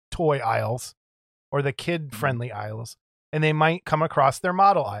the toy aisles or the kid-friendly aisles, and they might come across their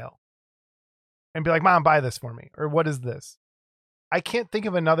model aisle and be like, Mom, buy this for me. Or what is this? I can't think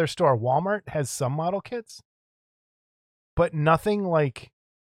of another store. Walmart has some model kits, but nothing like,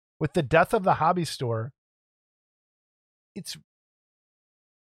 with the death of the hobby store, it's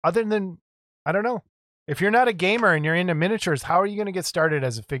other than, I don't know. If you're not a gamer and you're into miniatures, how are you going to get started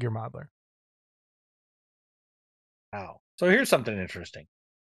as a figure modeler? Wow. So here's something interesting.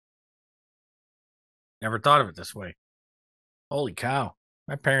 Never thought of it this way. Holy cow.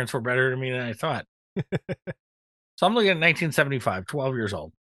 My parents were better than me than I thought. So I'm looking at 1975, 12 years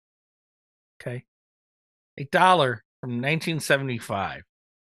old. Okay. $1 from 1975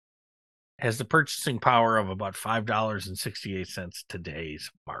 has the purchasing power of about $5.68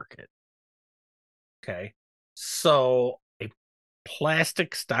 today's market. Okay. So a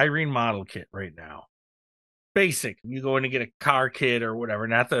plastic styrene model kit right now. Basic. You go in to get a car kit or whatever,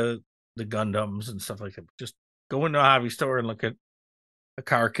 not the Gundams and stuff like that. Just go into a hobby store and look at a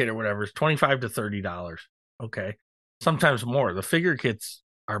car kit or whatever. It's $25 to $30. Okay. Sometimes more. The figure kits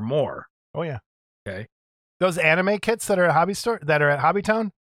are more. Oh yeah. Okay. Those anime kits that are at hobby store that are at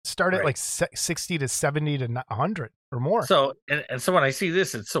Hobbytown start at like 60 to 70 to 100 or more. So and so when I see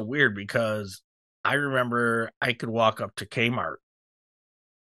this, it's so weird because I remember I could walk up to Kmart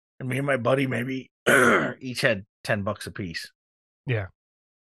and me and my buddy maybe each had $10 a piece. Yeah.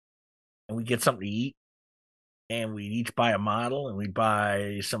 And we get something to eat. And we'd each buy a model and we'd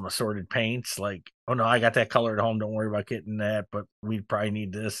buy some assorted paints. Like, oh no, I got that color at home. Don't worry about getting that. But we'd probably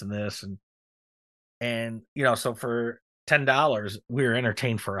need this and this. And And, so for $10, we were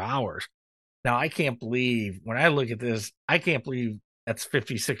entertained for hours. Now, I can't believe, when I look at this, I can't believe that's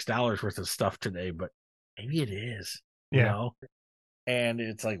 $56 worth of stuff today, but maybe it is, you know? And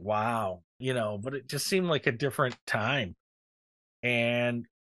it's like, wow, but it just seemed like a different time. And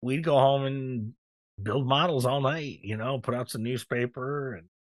we'd go home and build models all night, put out some newspaper, and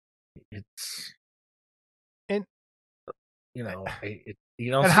it's, and and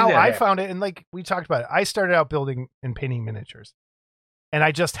how I found it, and like we talked about it, I started out building and painting miniatures, and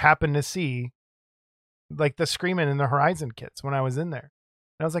I just happened to see like the Screamin' and the Horizon kits when I was in there,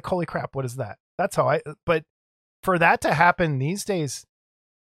 and I was like, holy crap, what is that? That's how but for that to happen these days,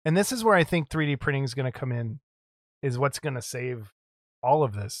 and this is where I think 3D printing is going to come in, is what's going to save all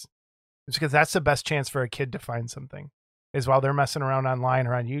of this. It's because that's the best chance for a kid to find something, is while they're messing around online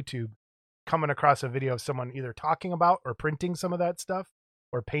or on YouTube, coming across a video of someone either talking about or printing some of that stuff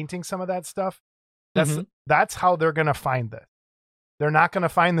or painting some of that stuff. That's how they're going to find this. They're not going to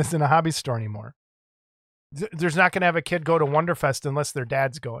find this in a hobby store anymore. There's not going to have a kid go to Wonderfest unless their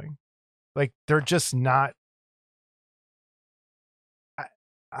dad's going. Like, they're just not.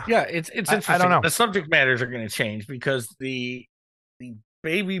 Yeah, it's interesting. I don't know. The subject matters are going to change because the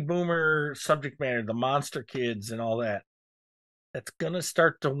baby boomer subject matter, the monster kids and all that, that's going to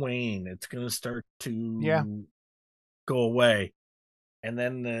start to wane. It's going to start to go away. And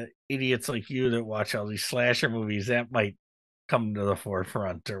then the idiots like you that watch all these slasher movies, that might come to the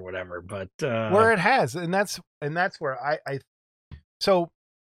forefront or whatever. But where it has, and that's where I so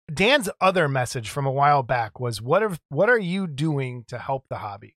Dan's other message from a while back was, what are you doing to help the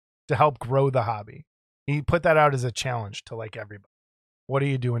hobby, to help grow the hobby? He put that out as a challenge to like everybody. What are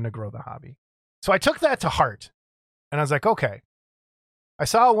you doing to grow the hobby? So I took that to heart, and I was like, okay. I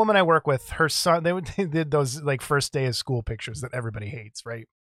saw a woman I work with, her son, they did those like first day of school pictures that everybody hates, right?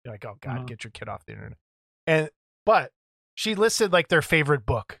 You're like, oh God, get your kid off the internet. But she listed like their favorite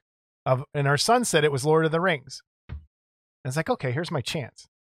book and her son said it was Lord of the Rings. And it's like, okay, here's my chance.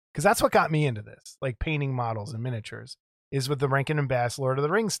 Because that's what got me into this, like painting models and miniatures, is with the Rankin and Bass Lord of the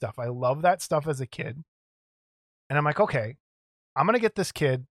Rings stuff. I love that stuff as a kid. And I'm like, okay, I'm going to get this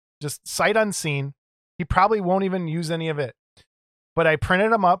kid just sight unseen. He probably won't even use any of it. But I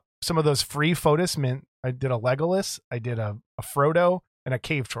printed them up, some of those free Fotis Mint. I did a Legolas, I did a Frodo, and a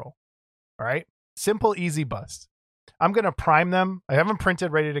Cave Troll. All right? Simple, easy bust. I'm going to prime them. I have them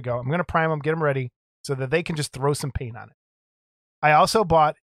printed, ready to go. I'm going to prime them, get them ready so that they can just throw some paint on it.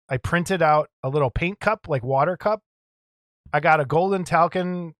 I printed out a little paint cup, like water cup. I got a golden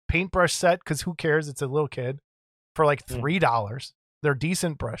talcum paintbrush set, because who cares? It's a little kid, for like $3. They're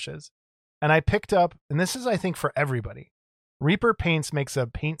decent brushes. And I picked up, and this is, I think, for everybody. Reaper Paints makes a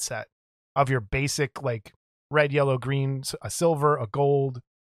paint set of your basic, like red, yellow, green, a silver, a gold,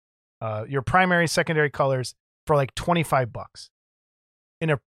 your primary, secondary colors for like $25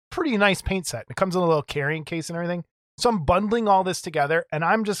 in a pretty nice paint set. It comes in a little carrying case and everything. So I'm bundling all this together, and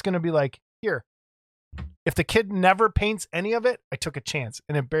I'm just going to be like, here, if the kid never paints any of it, I took a chance,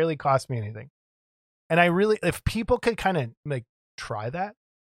 and it barely cost me anything. And if people could kind of like try that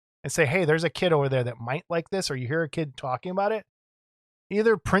and say, hey, there's a kid over there that might like this, or you hear a kid talking about it,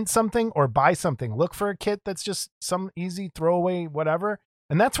 either print something or buy something. Look for a kit that's just some easy throwaway, whatever.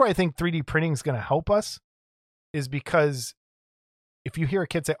 And that's where I think 3D printing is going to help us, is because if you hear a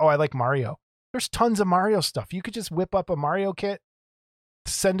kid say, oh, I like Mario, there's tons of Mario stuff. You could just whip up a Mario kit,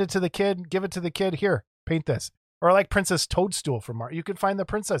 send it to the kid, give it to the kid, here, paint this. Or I like Princess Toadstool from Mario. You could find the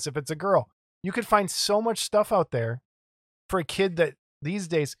princess if it's a girl. You could find so much stuff out there for a kid that these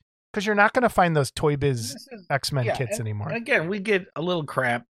days, because you're not going to find those Toy Biz X-Men kits anymore. And again, we get a little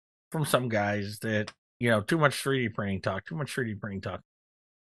crap from some guys that, too much 3D printing talk.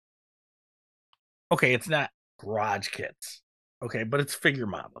 Okay, it's not garage kits. Okay, but it's figure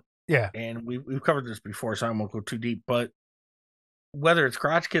modeling. Yeah. And we've covered this before, so I won't go too deep. But whether it's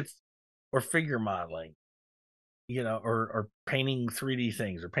garage kits or figure modeling, or painting 3D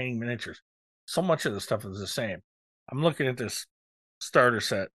things or painting miniatures, so much of the stuff is the same. I'm looking at this starter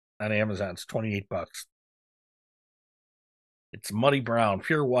set on Amazon. It's $28. It's muddy brown,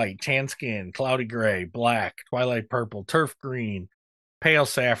 pure white, tan skin, cloudy gray, black, twilight purple, turf green, pale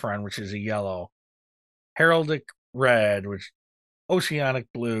saffron, which is a yellow, heraldic red, which oceanic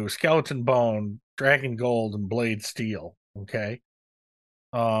blue, skeleton bone, dragon gold, and blade steel. Okay.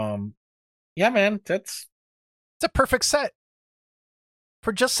 Yeah, man, it's a perfect set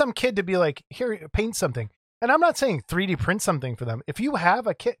for just some kid to be like, here, paint something. And I'm not saying 3D print something for them. If you have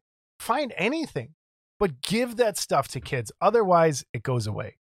a kit, find anything, but give that stuff to kids. Otherwise, it goes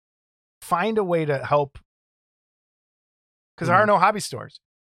away. Find a way to help, because there are no hobby stores.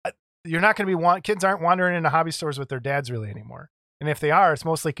 you're not going to be kids aren't wandering into hobby stores with their dads really anymore. And if they are, it's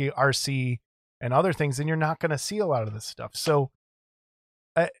most likely RC and other things, and you're not going to see a lot of this stuff. So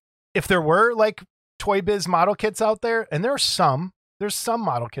if there were like Toy Biz model kits out there, and there's some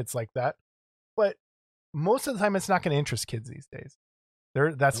model kits like that, but most of the time it's not going to interest kids these days.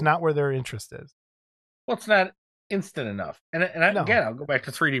 That's not where their interest is. Well, it's not instant enough. And again, I'll go back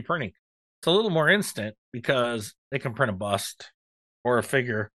to 3D printing. It's a little more instant because they can print a bust or a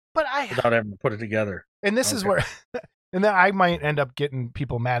figure without having to put it together. And this is where, and then I might end up getting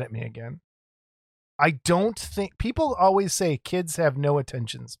people mad at me again. I don't think people always say kids have no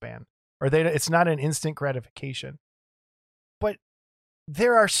attention span, or it's not an instant gratification. But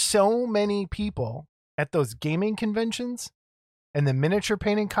there are so many people at those gaming conventions and the miniature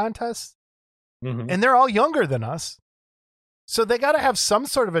painting contests, and they're all younger than us. So they got to have some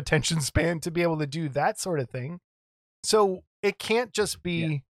sort of attention span to be able to do that sort of thing. So it can't just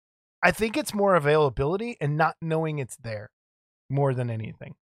be, I think it's more availability and not knowing it's there more than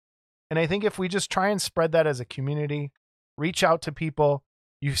anything. And I think if we just try and spread that as a community, reach out to people,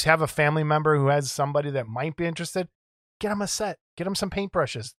 you have a family member who has somebody that might be interested, get them a set, get them some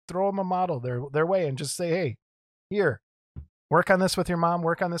paintbrushes, throw them a model their way, and just say, hey, here, work on this with your mom,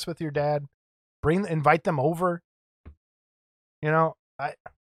 work on this with your dad, invite them over. You know, I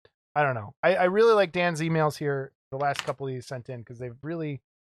don't know. I really like Dan's emails here, the last couple he sent in, because they've really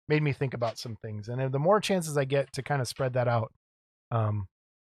made me think about some things. And the more chances I get to kind of spread that out,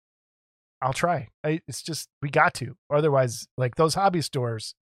 I'll try. It's just, we got to. Otherwise, like those hobby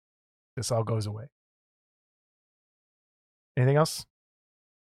stores, this all goes away. Anything else?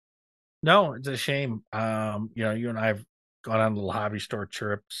 No, it's a shame. You and I have gone on little hobby store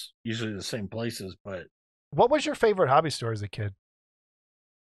trips, usually the same places, but. What was your favorite hobby store as a kid?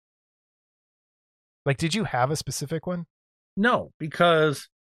 Like, did you have a specific one? No, because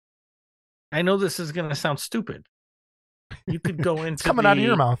I know this is going to sound stupid. You could go into it's coming out of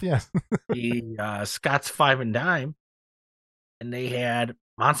your mouth, yes. the Scott's Five and Dime, and they had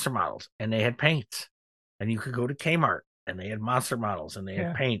monster models and they had paints. And you could go to Kmart and they had monster models and they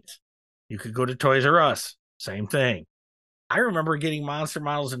had paints. You could go to Toys R Us, same thing. I remember getting monster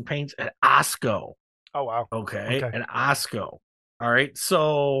models and paints at Osco. Oh, wow. Okay. And Osco. All right.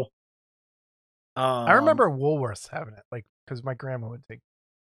 So I remember Woolworths having it, like, because my grandma would take.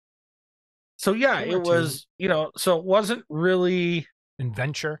 So yeah, it was, so it wasn't really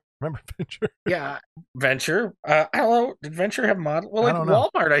Venture. Remember Venture? Yeah, Venture. I don't know. Did Venture have model? Well, like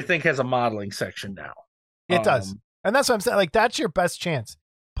Walmart, I think, has a modeling section now. It does. And that's what I'm saying. Like, that's your best chance.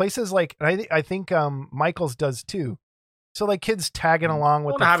 Places like, I think Michael's does too. So like kids tagging along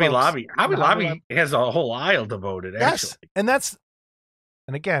with the Hobby folks. Lobby. Hobby Lobby has a whole aisle devoted, actually. Yes.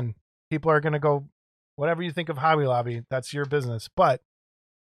 And again, people are going to go, whatever you think of Hobby Lobby, that's your business. But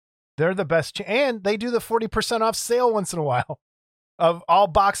they're the best. And they do the 40% off sale once in a while of all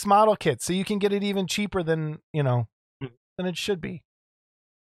box model kits. So you can get it even cheaper than it should be.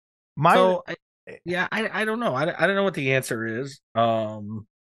 I don't know. I don't know what the answer is.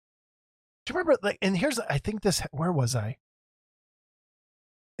 Do you remember, like, and where was I?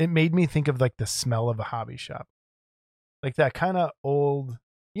 It made me think of like the smell of a hobby shop. Like that kind of old,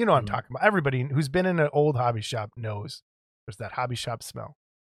 what I'm talking about. Everybody who's been in an old hobby shop knows there's that hobby shop smell.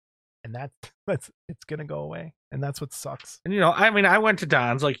 And it's going to go away. And that's what sucks. And, I went to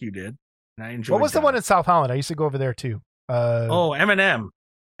Don's like you did. And I enjoyed What was the one in South Holland? I used to go over there too. M&M.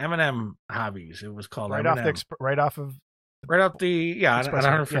 M&M Hobbies. It was called right M&M. Right off the on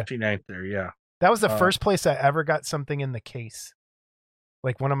 159th there, yeah. That was the first place I ever got something in the case.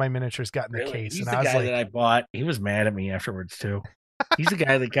 Like one of my miniatures got in the case. He's and the I was guy like, that I bought. He was mad at me afterwards too. He's the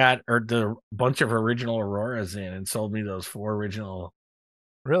guy that got the bunch of original Auroras in and sold me those 4 original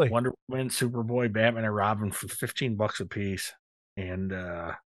Wonder Woman, Superboy, Batman, and Robin for $15 a piece. And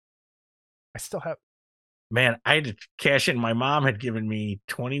I still have. Man, I had to cash in. My mom had given me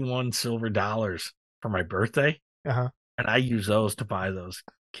 21 silver dollars for my birthday. Uh-huh. And I used those to buy those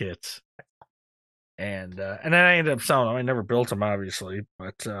kits. And then I ended up selling them. I never built them, obviously,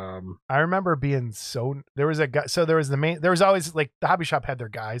 but I remember being there was a guy. So there was always like the hobby shop had their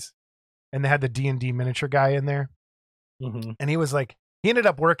guys, and they had the D&D miniature guy in there, and he was like, he ended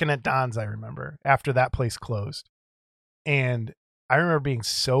up working at Don's. I remember after that place closed, and I remember being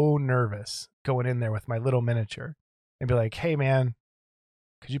so nervous going in there with my little miniature and be like, "Hey, man,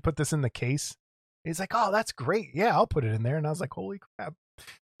 could you put this in the case?" He's like, "Oh, that's great. Yeah, I'll put it in there." And I was like, "Holy crap,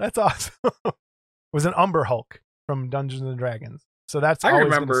 that's awesome." It was an Umber Hulk from Dungeons and Dragons. So that's I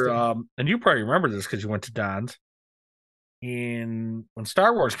remember, and you probably remember this because you went to Don's when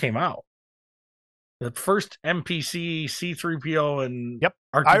Star Wars came out. The first MPC, C3PO, and Yep.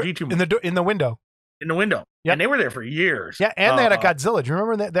 R2D2 in the window. in the window. Yep. And they were there for years. Yeah, and they had a Godzilla. Do you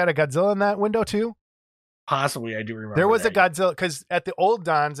remember that they had a Godzilla in that window too? Possibly, I do remember. There was that. a Godzilla because at the old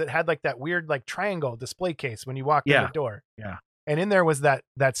Dons, it had like that weird like triangle display case when you walked in the door. Yeah. And in there was that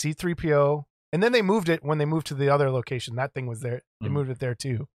C3PO, and then they moved it when they moved to the other location. That thing was there. They moved it there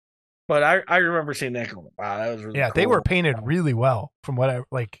too. But I remember seeing that going, wow, that was really cool. They were painted really well from what I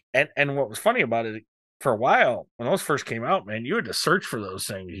like. And what was funny about it, for a while, when those first came out, man, you had to search for those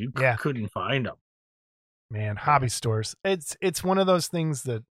things. You couldn't find them. Man, hobby stores. It's one of those things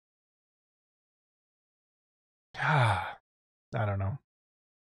that I don't know.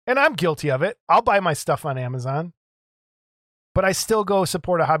 And I'm guilty of it. I'll buy my stuff on Amazon, but I still go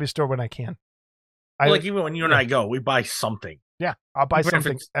support a hobby store when I can. Like even when you and I go, we buy something. Yeah, I'll buy even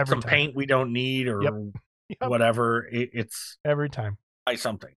something every some time. paint we don't need or whatever. It's every time. Buy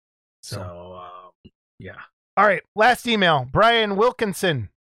something. So yeah. All right, last email. Brian Wilkinson.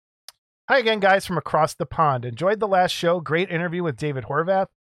 Hi again, guys from across the pond. Enjoyed the last show. Great interview with David Horvath.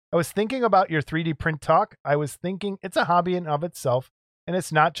 I was thinking about your 3D print talk. I was thinking it's a hobby in of itself, and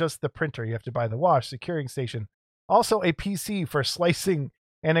it's not just the printer. You have to buy the wash, the curing station, also a PC for slicing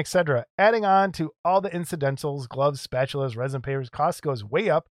and etc. Adding on to all the incidentals, gloves, spatulas, resin papers, cost goes way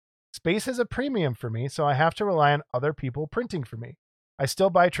up. Space is a premium for me, so I have to rely on other people printing for me. I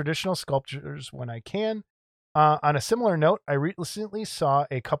still buy traditional sculptures when I can. On a similar note, I recently saw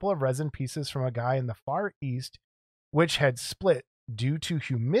a couple of resin pieces from a guy in the Far East, which had split due to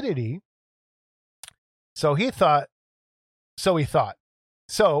humidity. So he thought.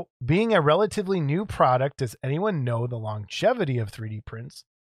 So, being a relatively new product, does anyone know the longevity of 3D prints?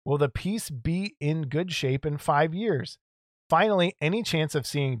 Will the piece be in good shape in 5 years? Finally, any chance of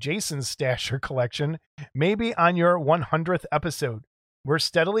seeing Jason's stasher collection maybe on your 100th episode? We're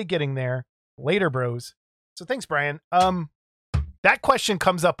steadily getting there. Later, bros. So thanks, Brian. That question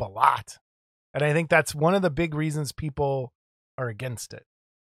comes up a lot. And I think that's one of the big reasons people are against it.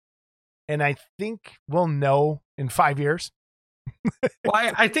 And I think we'll know in 5 years. Well,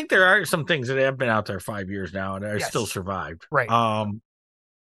 I think there are some things that have been out there 5 years now and are still survived. Right.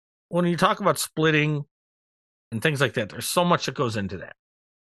 When you talk about splitting and things like that, there's so much that goes into that.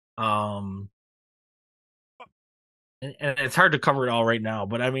 And it's hard to cover it all right now,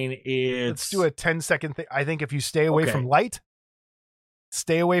 but I mean, let's do a 10-second thing. I think if you stay away from light,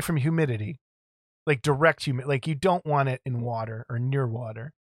 stay away from humidity, like direct humidity, like you don't want it in water or near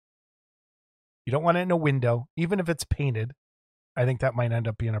water. You don't want it in a window, even if it's painted. I think that might end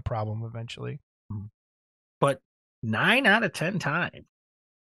up being a problem eventually. But 9 out of 10 times,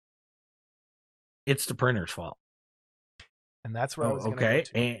 it's the printer's fault. And that's where I was okay.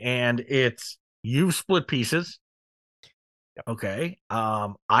 And it's you've split pieces. Yep. Okay.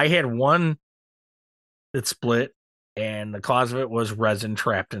 I had one that split, and the cause of it was resin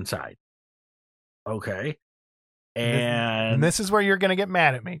trapped inside. Okay. And this is where you're going to get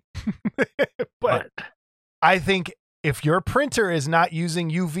mad at me. but I think if your printer is not using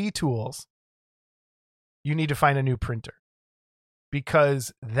UV tools, you need to find a new printer,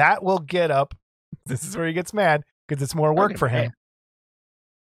 because that will get up. This is where he gets mad because it's more work for him.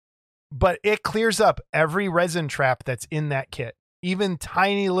 But it clears up every resin trap that's in that kit, even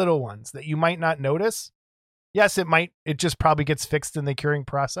tiny little ones that you might not notice. Yes, it just probably gets fixed in the curing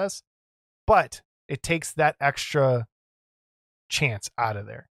process, but it takes that extra chance out of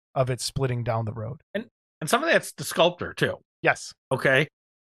there of it splitting down the road. And some of that's the sculptor too. Yes. Okay.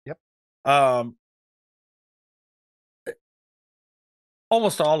 Yep.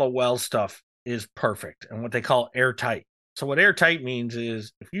 Almost all the well stuff is perfect and what they call airtight. So what airtight means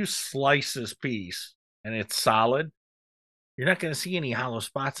is if you slice this piece and it's solid, you're not going to see any hollow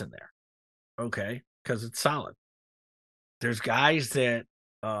spots in there. Okay. Because it's solid. There's guys that,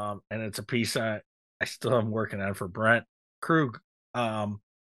 and it's a piece I still am working on for Brent Krug,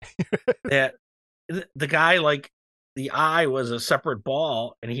 that the guy, like, the eye was a separate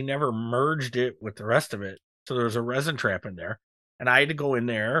ball and he never merged it with the rest of it. So there was a resin trap in there, and I had to go in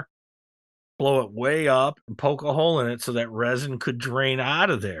there, blow it way up and poke a hole in it so that resin could drain out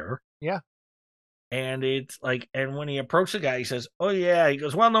of there. Yeah. And it's like, and when he approached the guy, he says, "Oh yeah," he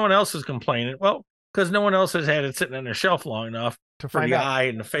goes, "Well, no one else is complaining." Well, because no one else has had it sitting on their shelf long enough for the eye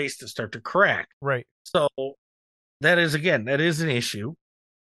and the face to start to crack. Right. So that is an issue.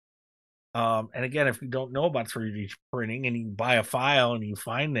 And again, if you don't know about 3D printing and you buy a file and you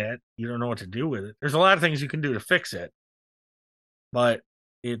find that, you don't know what to do with it. There's a lot of things you can do to fix it. But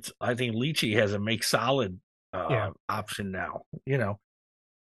I think Lychee has a make solid option now,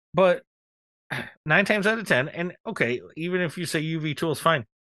 But 9 times out of 10, and okay, even if you say UV tools, fine,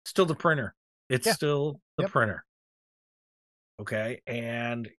 still the printer. It's Yeah. still the Yep. printer. Okay.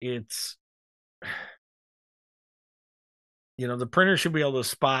 And it's, the printer should be able to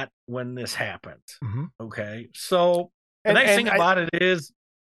spot when this happens. Mm-hmm. Okay. So the nice thing about it is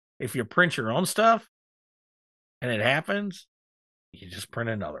if you print your own stuff and it happens, you just print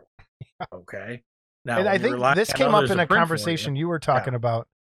another one. Okay. Now, and I think this came up in a conversation you were talking about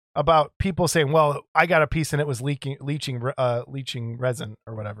people saying, well, I got a piece and it was leaching resin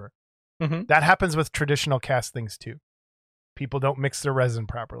or whatever. Mm-hmm. That happens with traditional cast things too. People don't mix their resin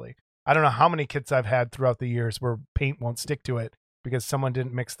properly. I don't know how many kits I've had throughout the years where paint won't stick to it because someone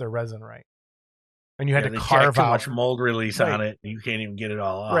didn't mix their resin right. And you had to carve too out much mold release on it, and you can't even get it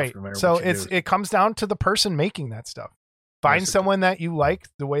all off. Right. No matter so what you do. it comes down to the person making that stuff. Find someone that you like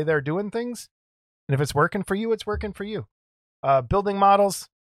the way they're doing things, and if it's working for you, it's working for you. Building models,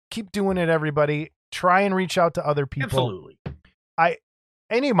 keep doing it, everybody. Try and reach out to other people. Absolutely.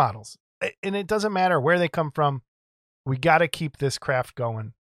 Any models, and it doesn't matter where they come from. We got to keep this craft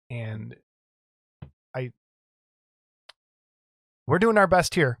going, and we're doing our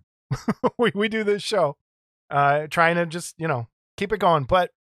best here. we do this show, trying to just keep it going.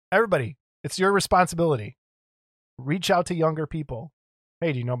 But everybody, it's your responsibility. Reach out to younger people.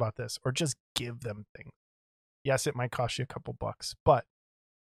 Hey, do you know about this? Or just give them things. Yes, it might cost you a couple bucks, but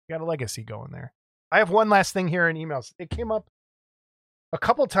you got a legacy going there. I have one last thing here in emails. It came up a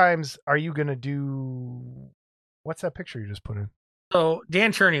couple times. Are you going to do... What's that picture you just put in? So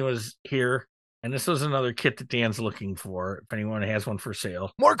Dan Cherney was here, and this was another kit that Dan's looking for. If anyone has one for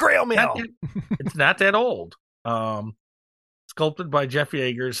sale, more Grail Mail. It's not that old. Sculpted by Jeff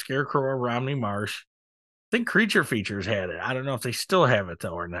Yeager, Scarecrow, Romney Marsh. I think Creature Features had it. I don't know if they still have it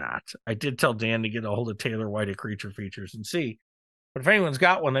though or not. I did tell Dan to get a hold of Taylor White at Creature Features and see. But if anyone's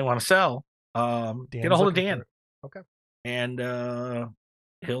got one they want to sell, get a hold of Dan. Okay. And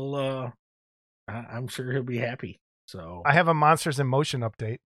he'll I'm sure he'll be happy. So I have a Monsters in Motion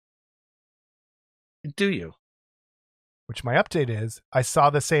update. Do you? Which my update is, I saw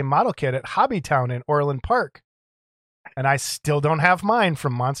the same model kit at Hobbytown in Orland Park, and I still don't have mine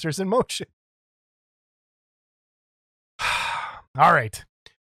from Monsters in Motion. All right.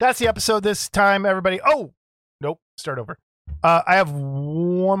 That's the episode this time, everybody. Oh, nope. Start over. I have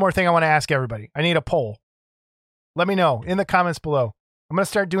one more thing I want to ask everybody. I need a poll. Let me know in the comments below. I'm going to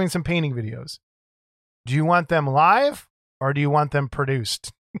start doing some painting videos. Do you want them live or do you want them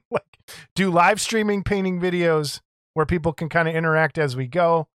produced? Like, do live streaming painting videos where people can kind of interact as we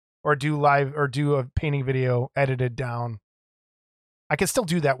go, or do a painting video edited down? I can still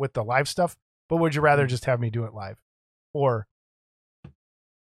do that with the live stuff, but would you rather just have me do it live or,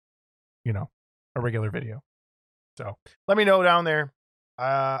 a regular video? So let me know down there.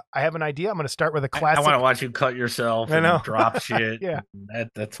 I have an idea. I'm going to start with a classic. I want to watch you cut yourself and drop shit. Yeah.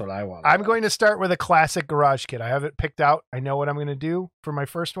 That's what I want. I'm going to start with a classic garage kit. I have it picked out. I know what I'm going to do for my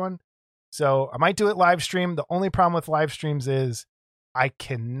first one. So I might do it live stream. The only problem with live streams is I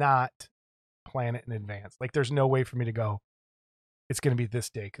cannot plan it in advance. Like there's no way for me to go, it's going to be this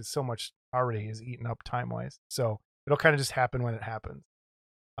day because so much already is eaten up time-wise. So it'll kind of just happen when it happens.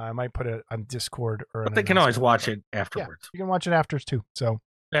 I might put it on Discord but they can always watch it afterwards. Yeah, you can watch it after too. So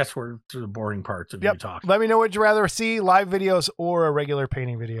that's where through the boring parts of you talking. Let me know what you'd rather see, live videos or a regular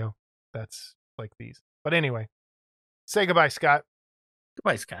painting video. That's like these. But anyway, say goodbye, Scott.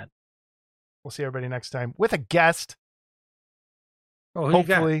 Goodbye, Scott. We'll see everybody next time with a guest. Oh, who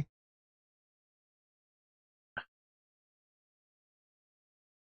hopefully. You got?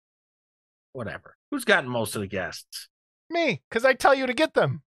 Whatever. Who's gotten most of the guests? Me, because I tell you to get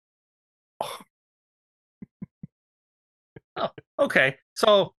them. Oh, okay.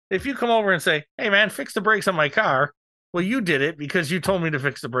 So if you come over and say, hey, man, fix the brakes on my car. Well, you did it because you told me to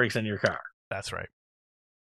fix the brakes on your car. That's right.